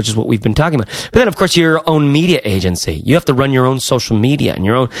itself, which is what we've been talking about. But then, of course, you're your own media agency. You have to run your own social media and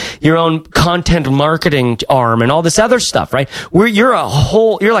your own content marketing arm and all this other stuff, right?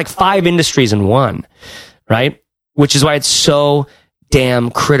 You're like 5 industries in one, right? Which is why it's so damn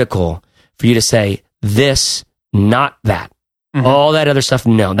critical for you to say this, not that. Mm-hmm. All that other stuff,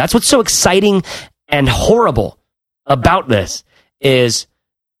 no. That's what's so exciting and horrible about this is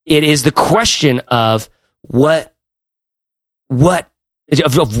it is the question of what right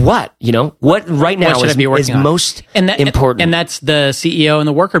now is most important. And that's the CEO and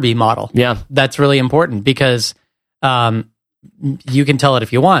the worker bee model. Yeah. That's really important because you can tell it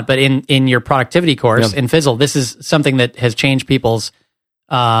if you want, but in your productivity course in Fizzle, this is something that has changed people's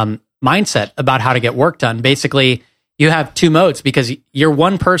mindset about how to get work done. Basically, you have two modes because you're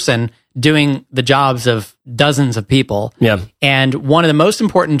one person doing the jobs of dozens of people. Yeah. And one of the most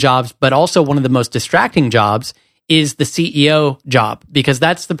important jobs, but also one of the most distracting jobs, is the CEO job, because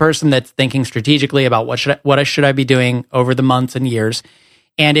that's the person that's thinking strategically about what should I be doing over the months and years.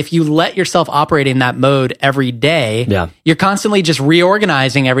 And if you let yourself operate in that mode every day, you're constantly just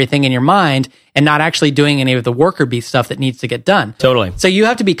reorganizing everything in your mind and not actually doing any of the worker bee stuff that needs to get done. Totally. So you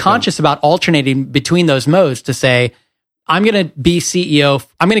have to be conscious about alternating between those modes to say, I'm going to be CEO.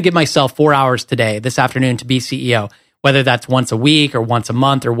 I'm going to give myself 4 hours today, this afternoon, to be CEO, whether that's once a week or once a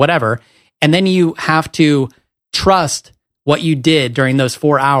month or whatever. And then you have to trust what you did during those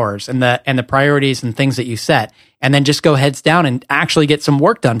 4 hours and the priorities and things that you set, and then just go heads down and actually get some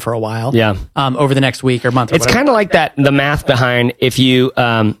work done for a while. Over the next week or month. Or it's kind of like that. The math behind if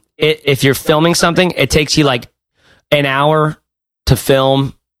you're filming something, it takes you like an hour to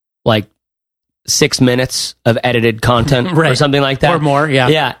film like 6 minutes of edited content or something like that, or more.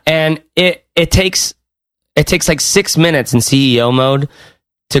 Yeah, and it takes like 6 minutes in CEO mode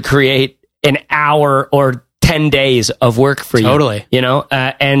to create an hour or 10 days of work for you. Totally.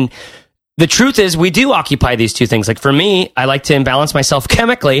 And the truth is we do occupy these two things. Like for me, I like to imbalance myself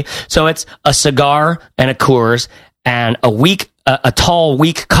chemically. So it's a cigar and a Coors and a tall,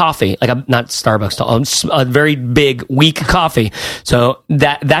 weak coffee, like not Starbucks tall, a very big, weak coffee. So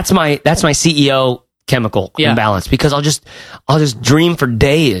that's my CEO chemical imbalance, because I'll just dream for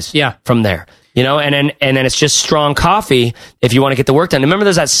days from there. And then it's just strong coffee if you want to get the work done. Remember,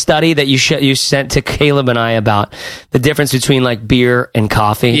 there's that study that you sent to Caleb and I about the difference between like beer and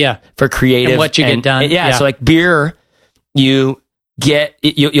coffee for creative and what you get done. So like beer, you'll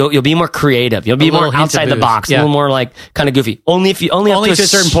be more creative. You'll be more outside the box, a little more like kind of goofy. Only up to a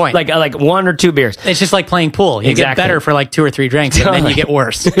certain point, like 1 or 2 beers. It's just like playing pool. You get better for like 2 or 3 drinks, and then you get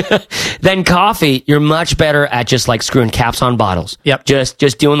worse. Then coffee, you're much better at just like screwing caps on bottles. Yep. Just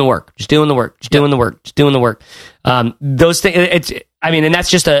doing the work. Just doing the work. Those things. And that's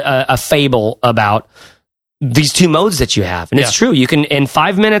just a fable about these two modes that you have. And it's true. You can, in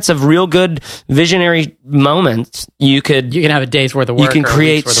 5 minutes of real good visionary moments, you can have a day's worth of work. You can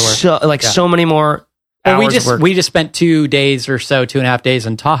create so many more hours of work. We just spent 2 days or so, 2.5 days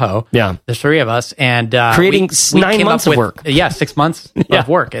in Tahoe. Yeah. The 3 of us, and creating 9 months of work. 6 months of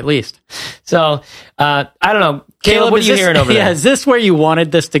work at least. So, I don't know. Caleb, what are you hearing over there? Is this where you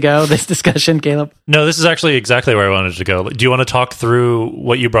wanted this to go, this discussion, Caleb? No, this is actually exactly where I wanted to go. Do you want to talk through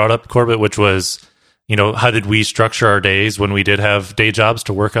what you brought up, Corbett, which was, how did we structure our days when we did have day jobs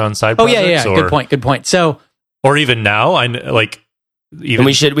to work on side projects? Good point. So, or even now,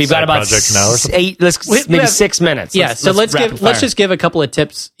 we've got about 8, maybe 6 minutes. Yeah. Let's just give a couple of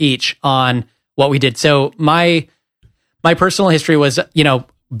tips each on what we did. So my personal history was,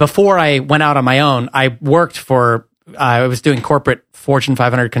 before I went out on my own, I worked for, I was doing corporate Fortune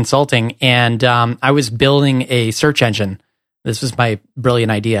 500 consulting, and I was building a search engine. This was my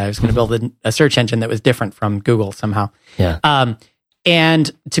brilliant idea. I was going to build a search engine that was different from Google somehow. Yeah.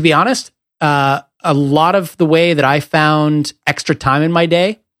 And to be honest, a lot of the way that I found extra time in my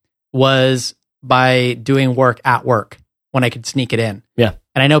day was by doing work at work when I could sneak it in. Yeah.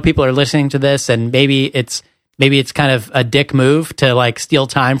 And I know people are listening to this, and maybe it's kind of a dick move to like steal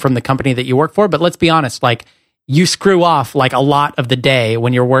time from the company that you work for. But let's be honest, like you screw off like a lot of the day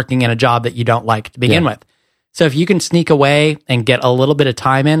when you're working in a job that you don't like to begin with. So if you can sneak away and get a little bit of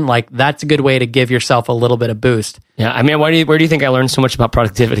time in, like that's a good way to give yourself a little bit of boost. Yeah. Where do you think I learned so much about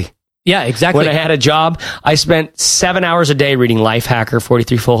productivity? Yeah, exactly. When I had a job, I spent 7 hours a day reading Lifehacker,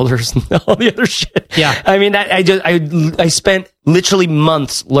 43 folders, and all the other shit. Yeah. I spent literally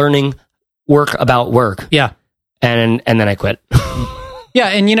months learning work about work. Yeah. And then I quit. Yeah,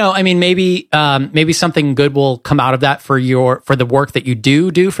 and maybe something good will come out of that for the work that you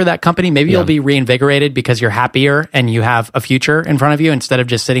do for that company. Maybe you'll be reinvigorated because you're happier and you have a future in front of you instead of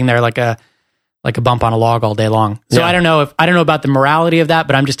just sitting there like a bump on a log all day long. So I don't know about the morality of that,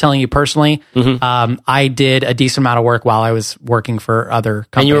 but I'm just telling you personally, I did a decent amount of work while I was working for other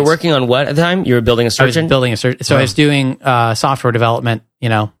companies. And you were working on what at the time? You were building a search engine? Building a search. So I was doing software development,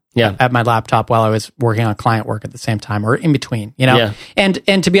 at my laptop while I was working on client work at the same time, or in between,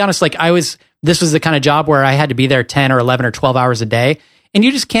 And to be honest, like this was the kind of job where I had to be there 10 or 11 or 12 hours a day. And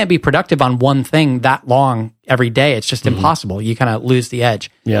you just can't be productive on one thing that long every day. It's just impossible. You kind of lose the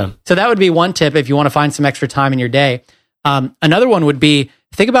edge. Yeah. So that would be one tip if you want to find some extra time in your day. Another one would be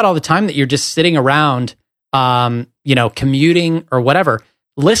think about all the time that you're just sitting around, commuting or whatever.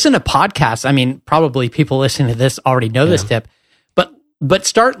 Listen to podcasts. Probably people listening to this already know this tip, but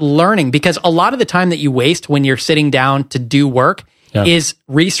start learning, because a lot of the time that you waste when you're sitting down to do work is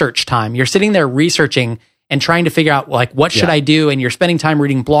research time. You're sitting there researching and trying to figure out, like, what should I do? And you're spending time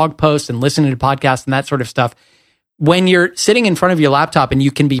reading blog posts and listening to podcasts and that sort of stuff. When you're sitting in front of your laptop and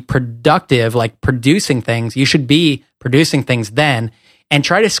you can be productive, like producing things, you should be producing things then, and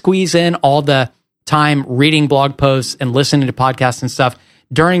try to squeeze in all the time reading blog posts and listening to podcasts and stuff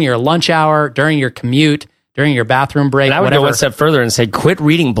during your lunch hour, during your commute, during your bathroom break. And I would go one step further and say, quit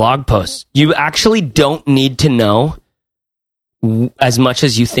reading blog posts. You actually don't need to know as much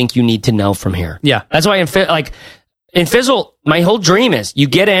as you think you need to know from here. Yeah. That's why in Fizzle, my whole dream is you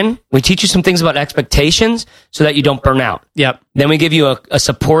get in, we teach you some things about expectations so that you don't burn out. Yep. Then we give you a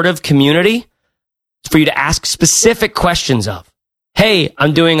supportive community for you to ask specific questions of. Hey,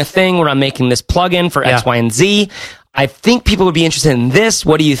 I'm doing a thing where I'm making this plugin for X, Y, and Z. I think people would be interested in this.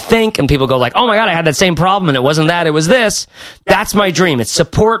 What do you think? And people go like, oh my God, I had that same problem and it wasn't that, it was this. That's my dream. It's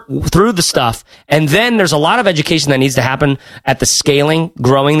support through the stuff. And then there's a lot of education that needs to happen at the scaling,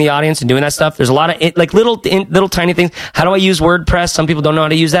 growing the audience and doing that stuff. There's a lot of like little tiny things. How do I use WordPress? Some people don't know how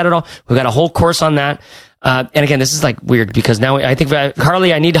to use that at all. We've got a whole course on that. And again, this is like weird because now I think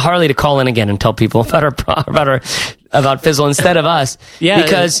I need Harley to call in again and tell people about Fizzle instead of us. Yeah,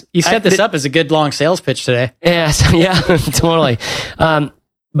 because you set this up as a good long sales pitch today. Yeah, totally.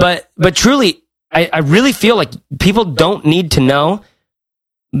 But truly, I really feel like people don't need to know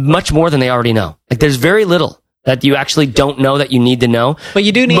much more than they already know. Like there's very little that you actually don't know that you need to know. But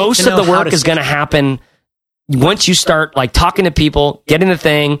you do need most to know of the work is going to happen once you start like talking to people, getting the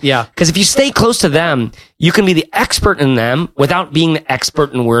thing. Yeah. Because if you stay close to them, you can be the expert in them without being the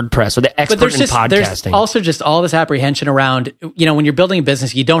expert in WordPress or the expert in podcasting. There's also just all this apprehension around, when you're building a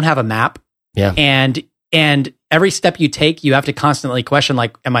business, you don't have a map. Yeah. And every step you take, you have to constantly question,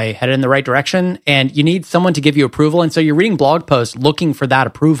 like, am I headed in the right direction? And you need someone to give you approval. And so you're reading blog posts looking for that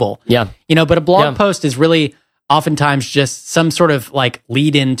approval. Yeah. But a blog post is really oftentimes just some sort of like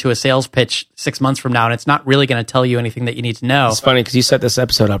lead into a sales pitch 6 months from now, and it's not really going to tell you anything that you need to know. It's funny because you set this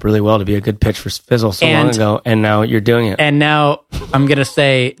episode up really well to be a good pitch for Fizzle long ago, and now you're doing it. And now I'm going to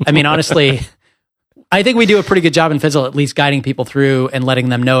say, honestly, I think we do a pretty good job in Fizzle, at least guiding people through and letting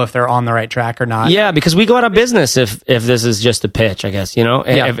them know if they're on the right track or not. Yeah, because we go out of business if this is just a pitch, I guess,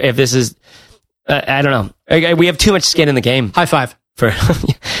 Yeah. If this is, I don't know. We have too much skin in the game. High five.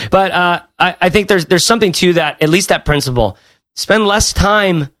 But I think there's something to that, at least that principle. Spend less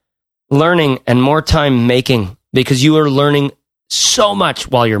time learning and more time making, because you are learning so much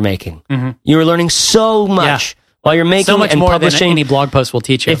while you're making. Mm-hmm. You are learning so much while you're making so much and more publishing. Than any blog post will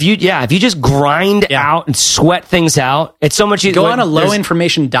teach you. If you just grind out and sweat things out, it's so much easier. Go on a low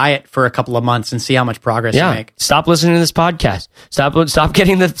information diet for a couple of months and see how much progress you make. Stop listening to this podcast. Stop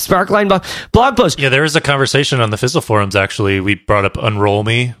getting the Sparkline blog post. Yeah, there was a conversation on the Fizzle forums, actually. We brought up Unroll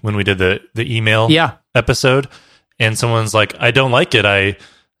Me when we did the email episode, and someone's like, I don't like it. I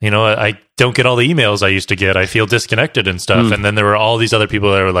don't get all the emails I used to get. I feel disconnected and stuff. And then there were all these other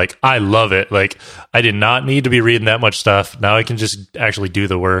people that were like, I love it. Like, I did not need to be reading that much stuff. Now I can just actually do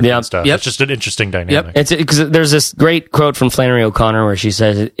the work and stuff. It's just an interesting dynamic. It's because there's this great quote from Flannery O'Connor where she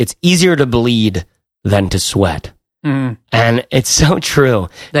says, it's easier to bleed than to sweat. And it's so true.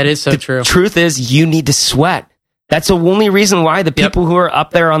 That is so true. Truth is, you need to sweat. That's the only reason why the people who are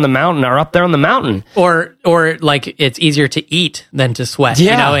up there on the mountain are up there on the mountain. Or like it's easier to eat than to sweat,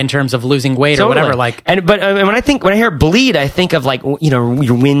 in terms of losing weight or whatever. Like, but when I hear bleed, I think of like, you're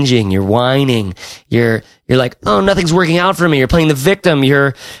whinging, you're whining, you're like, oh, nothing's working out for me. You're playing the victim.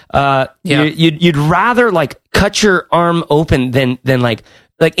 You'd rather like cut your arm open than like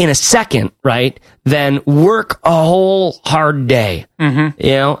in a second, right? Than work a whole hard day, and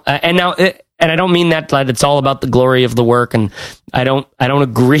now. And I don't mean that it's all about the glory of the work, and I don't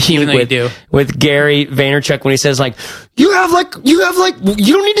agree with Gary Vaynerchuk when he says like you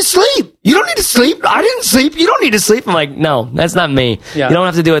don't need to sleep. You don't need to sleep. I didn't sleep. You don't need to sleep. I'm like, no, that's not me. Yeah. You don't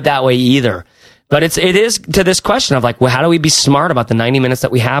have to do it that way either. But it is to this question of like, well, how do we be smart about the 90 minutes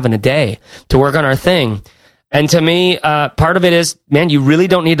that we have in a day to work on our thing? And to me, part of it is, man, you really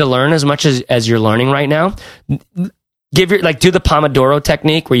don't need to learn as much as you're learning right now. Do the Pomodoro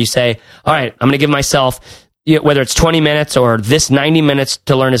technique where you say, all right, I'm going to give myself, whether it's 20 minutes or this 90 minutes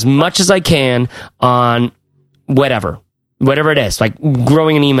to learn as much as I can on whatever it is, like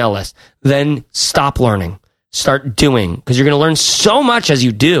growing an email list. Then stop learning, start doing, because you're going to learn so much as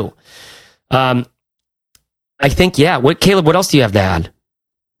you do. I think, Caleb, what else do you have to add?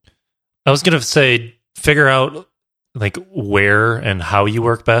 I was going to say, figure out like where and how you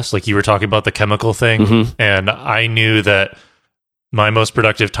work best. Like you were talking about the chemical thing, and I knew that my most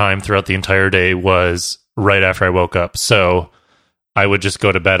productive time throughout the entire day was right after I woke up. So I would just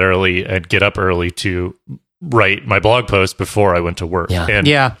go to bed early and get up early to write my blog post before I went to work. And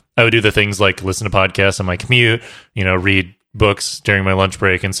I would do the things like listen to podcasts on my commute, read books during my lunch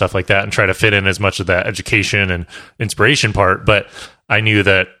break and stuff like that, and try to fit in as much of that education and inspiration part. But I knew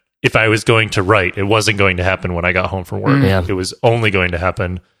that if I was going to write, it wasn't going to happen when I got home from work. It was only going to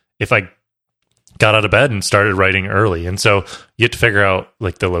happen if I got out of bed and started writing early. And so you have to figure out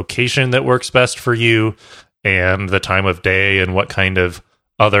like the location that works best for you and the time of day and what kind of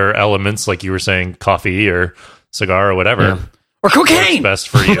other elements, like you were saying, coffee or cigar or whatever. Or cocaine. Best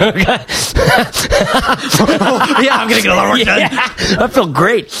for you. I'm going to get a lot more done. I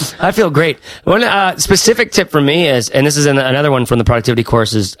feel great. One specific tip for me is, and this is another one from the productivity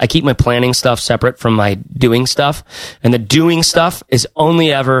course, is I keep my planning stuff separate from my doing stuff. And the doing stuff is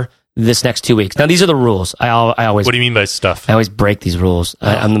only ever this next 2 weeks. Now, these are the rules. I always. What do you mean by stuff? I always break these rules.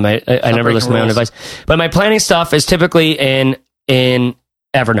 I never listen to my own advice. But my planning stuff is typically in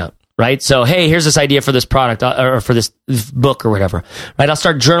Evernote. Right? So, hey, here's this idea for this product or for this book or whatever. Right? I'll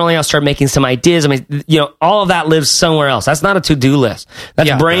start journaling. I'll start making some ideas. I mean, all of that lives somewhere else. That's not a to-do list. That's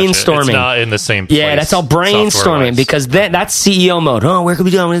brainstorming. Gotcha. It's not in the same place. Yeah, that's all brainstorming because that's CEO mode. Oh, where can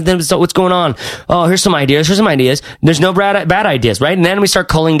we do it? What's going on? Oh, here's some ideas. There's no bad ideas, right? And then we start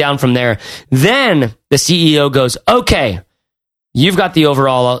culling down from there. Then the CEO goes, okay, you've got the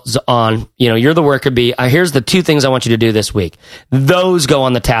overalls on, you're the worker bee. Here's the 2 things I want you to do this week. Those go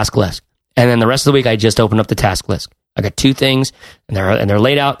on the task list. And then the rest of the week, I just open up the task list. I got 2 things and they're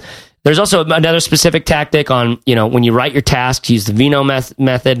laid out. There's also another specific tactic on, when you write your tasks, use the Vino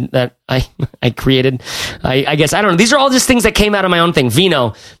method that I created. I guess, I don't know. These are all just things that came out of my own thing.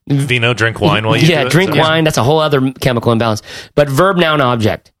 Vino, drink wine while you do it. Yeah, drink wine. That's a whole other chemical imbalance. But verb, noun,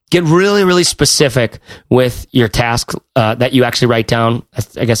 object. Get really, really specific with your task that you actually write down.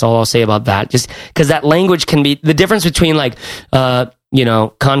 I guess all I'll say about that, just because that language can be the difference between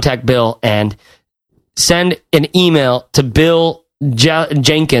contact Bill and send an email to Bill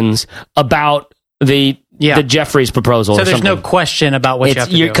Jenkins about the Jeffries proposal. So there's no question about what you have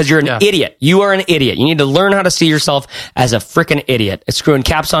to do. Because you're an idiot. You are an idiot. You need to learn how to see yourself as a freaking idiot. It's screwing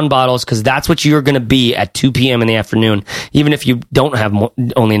caps on bottles because that's what you're going to be at 2 p.m. in the afternoon, even if you don't have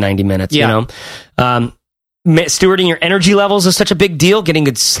only 90 minutes, Stewarding your energy levels is such a big deal. Getting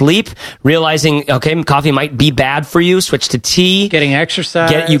good sleep, realizing, okay, coffee might be bad for you. Switch to tea. Getting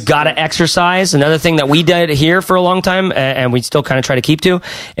exercise. You got to exercise. Another thing that we did here for a long time, and we still kind of try to keep to,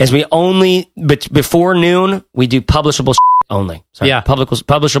 is we only, before noon, we do publishable only.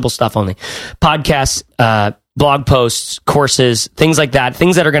 Publishable stuff only. Podcasts, blog posts, courses, things like that.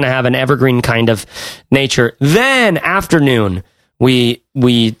 Things that are going to have an evergreen kind of nature. Then afternoon, we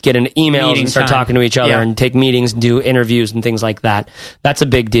get into emails and start talking to each other and take meetings and do interviews and things like that. That's a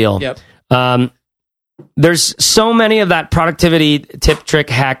big deal. Yep. There's so many of that productivity tip,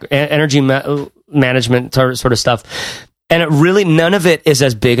 trick, hack, energy management sort of stuff. And none of it is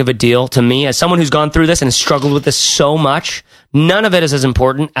as big of a deal to me as someone who's gone through this and struggled with this so much. None of it is as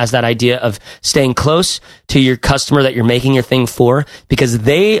important as that idea of staying close to your customer that you're making your thing for, because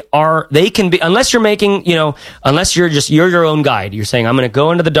they can be, unless you're making, unless you're your own guide. You're saying, I'm going to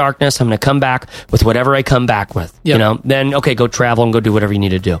go into the darkness. I'm going to come back with whatever I come back with, then okay, go travel and go do whatever you need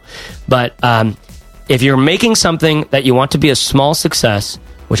to do. But, if you're making something that you want to be a small success,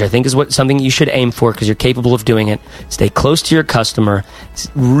 which I think is something you should aim for because you're capable of doing it. Stay close to your customer.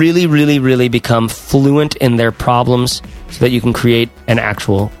 Really, really, really become fluent in their problems so that you can create an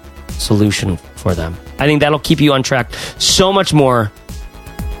actual solution for them. I think that'll keep you on track so much more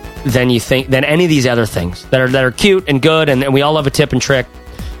than you think, than any of these other things that are cute and good, and we all love a tip and trick,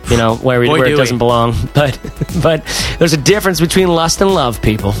 where it doesn't belong. But there's a difference between lust and love,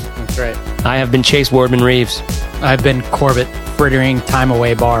 people. That's right. I have been Chase Wardman Reeves. I've been Corbett Frittering Time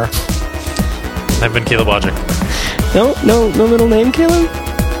Away Bar. I've been Caleb Wojcik. No middle name, Caleb?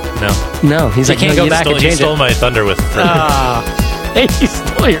 No. He's like, can't go back and change it. He stole my thunder with Fritter. Hey,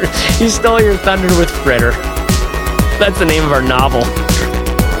 he stole your thunder with Fritter. That's the name of our novel.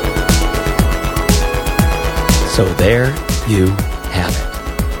 So there you have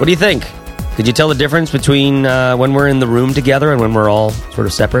it. What do you think? Could you tell the difference between when we're in the room together and when we're all sort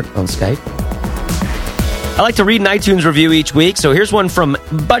of separate on Skype? I like to read an iTunes review each week, so here's one from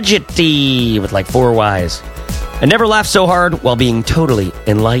Budgety with like 4 Ys. I never laughed so hard while being totally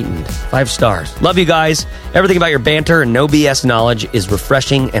enlightened. 5 stars. Love you guys. Everything about your banter and no BS knowledge is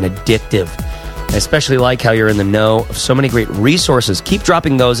refreshing and addictive. I especially like how you're in the know of so many great resources. Keep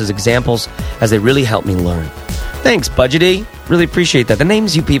dropping those as examples as they really help me learn. Thanks, Budgety. Really appreciate that. The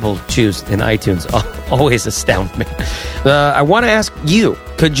names you people choose in iTunes always astound me. I want to ask you,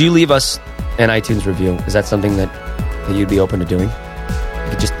 could you leave us an iTunes review? Is that something that you'd be open to doing? You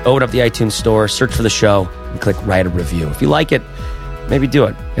could just open up the iTunes store, search for the show, and click write a review. If you like it, maybe do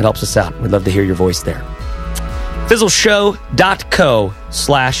it. It helps us out. We'd love to hear your voice there.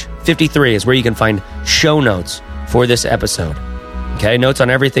 fizzleshow.co/53 is where you can find show notes for this episode. Okay, notes on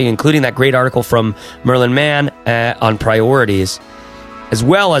everything, including that great article from Merlin Mann on priorities, as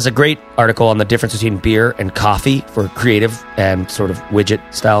well as a great article on the difference between beer and coffee for creative and sort of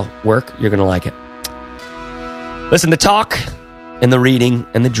widget-style work. You're going to like it. Listen, the talk and the reading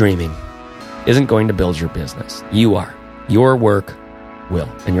and the dreaming isn't going to build your business. You are. Your work will.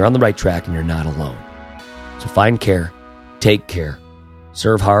 And you're on the right track, and you're not alone. So find care, take care,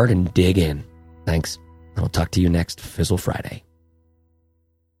 serve hard, and dig in. Thanks. I'll talk to you next Fizzle Friday.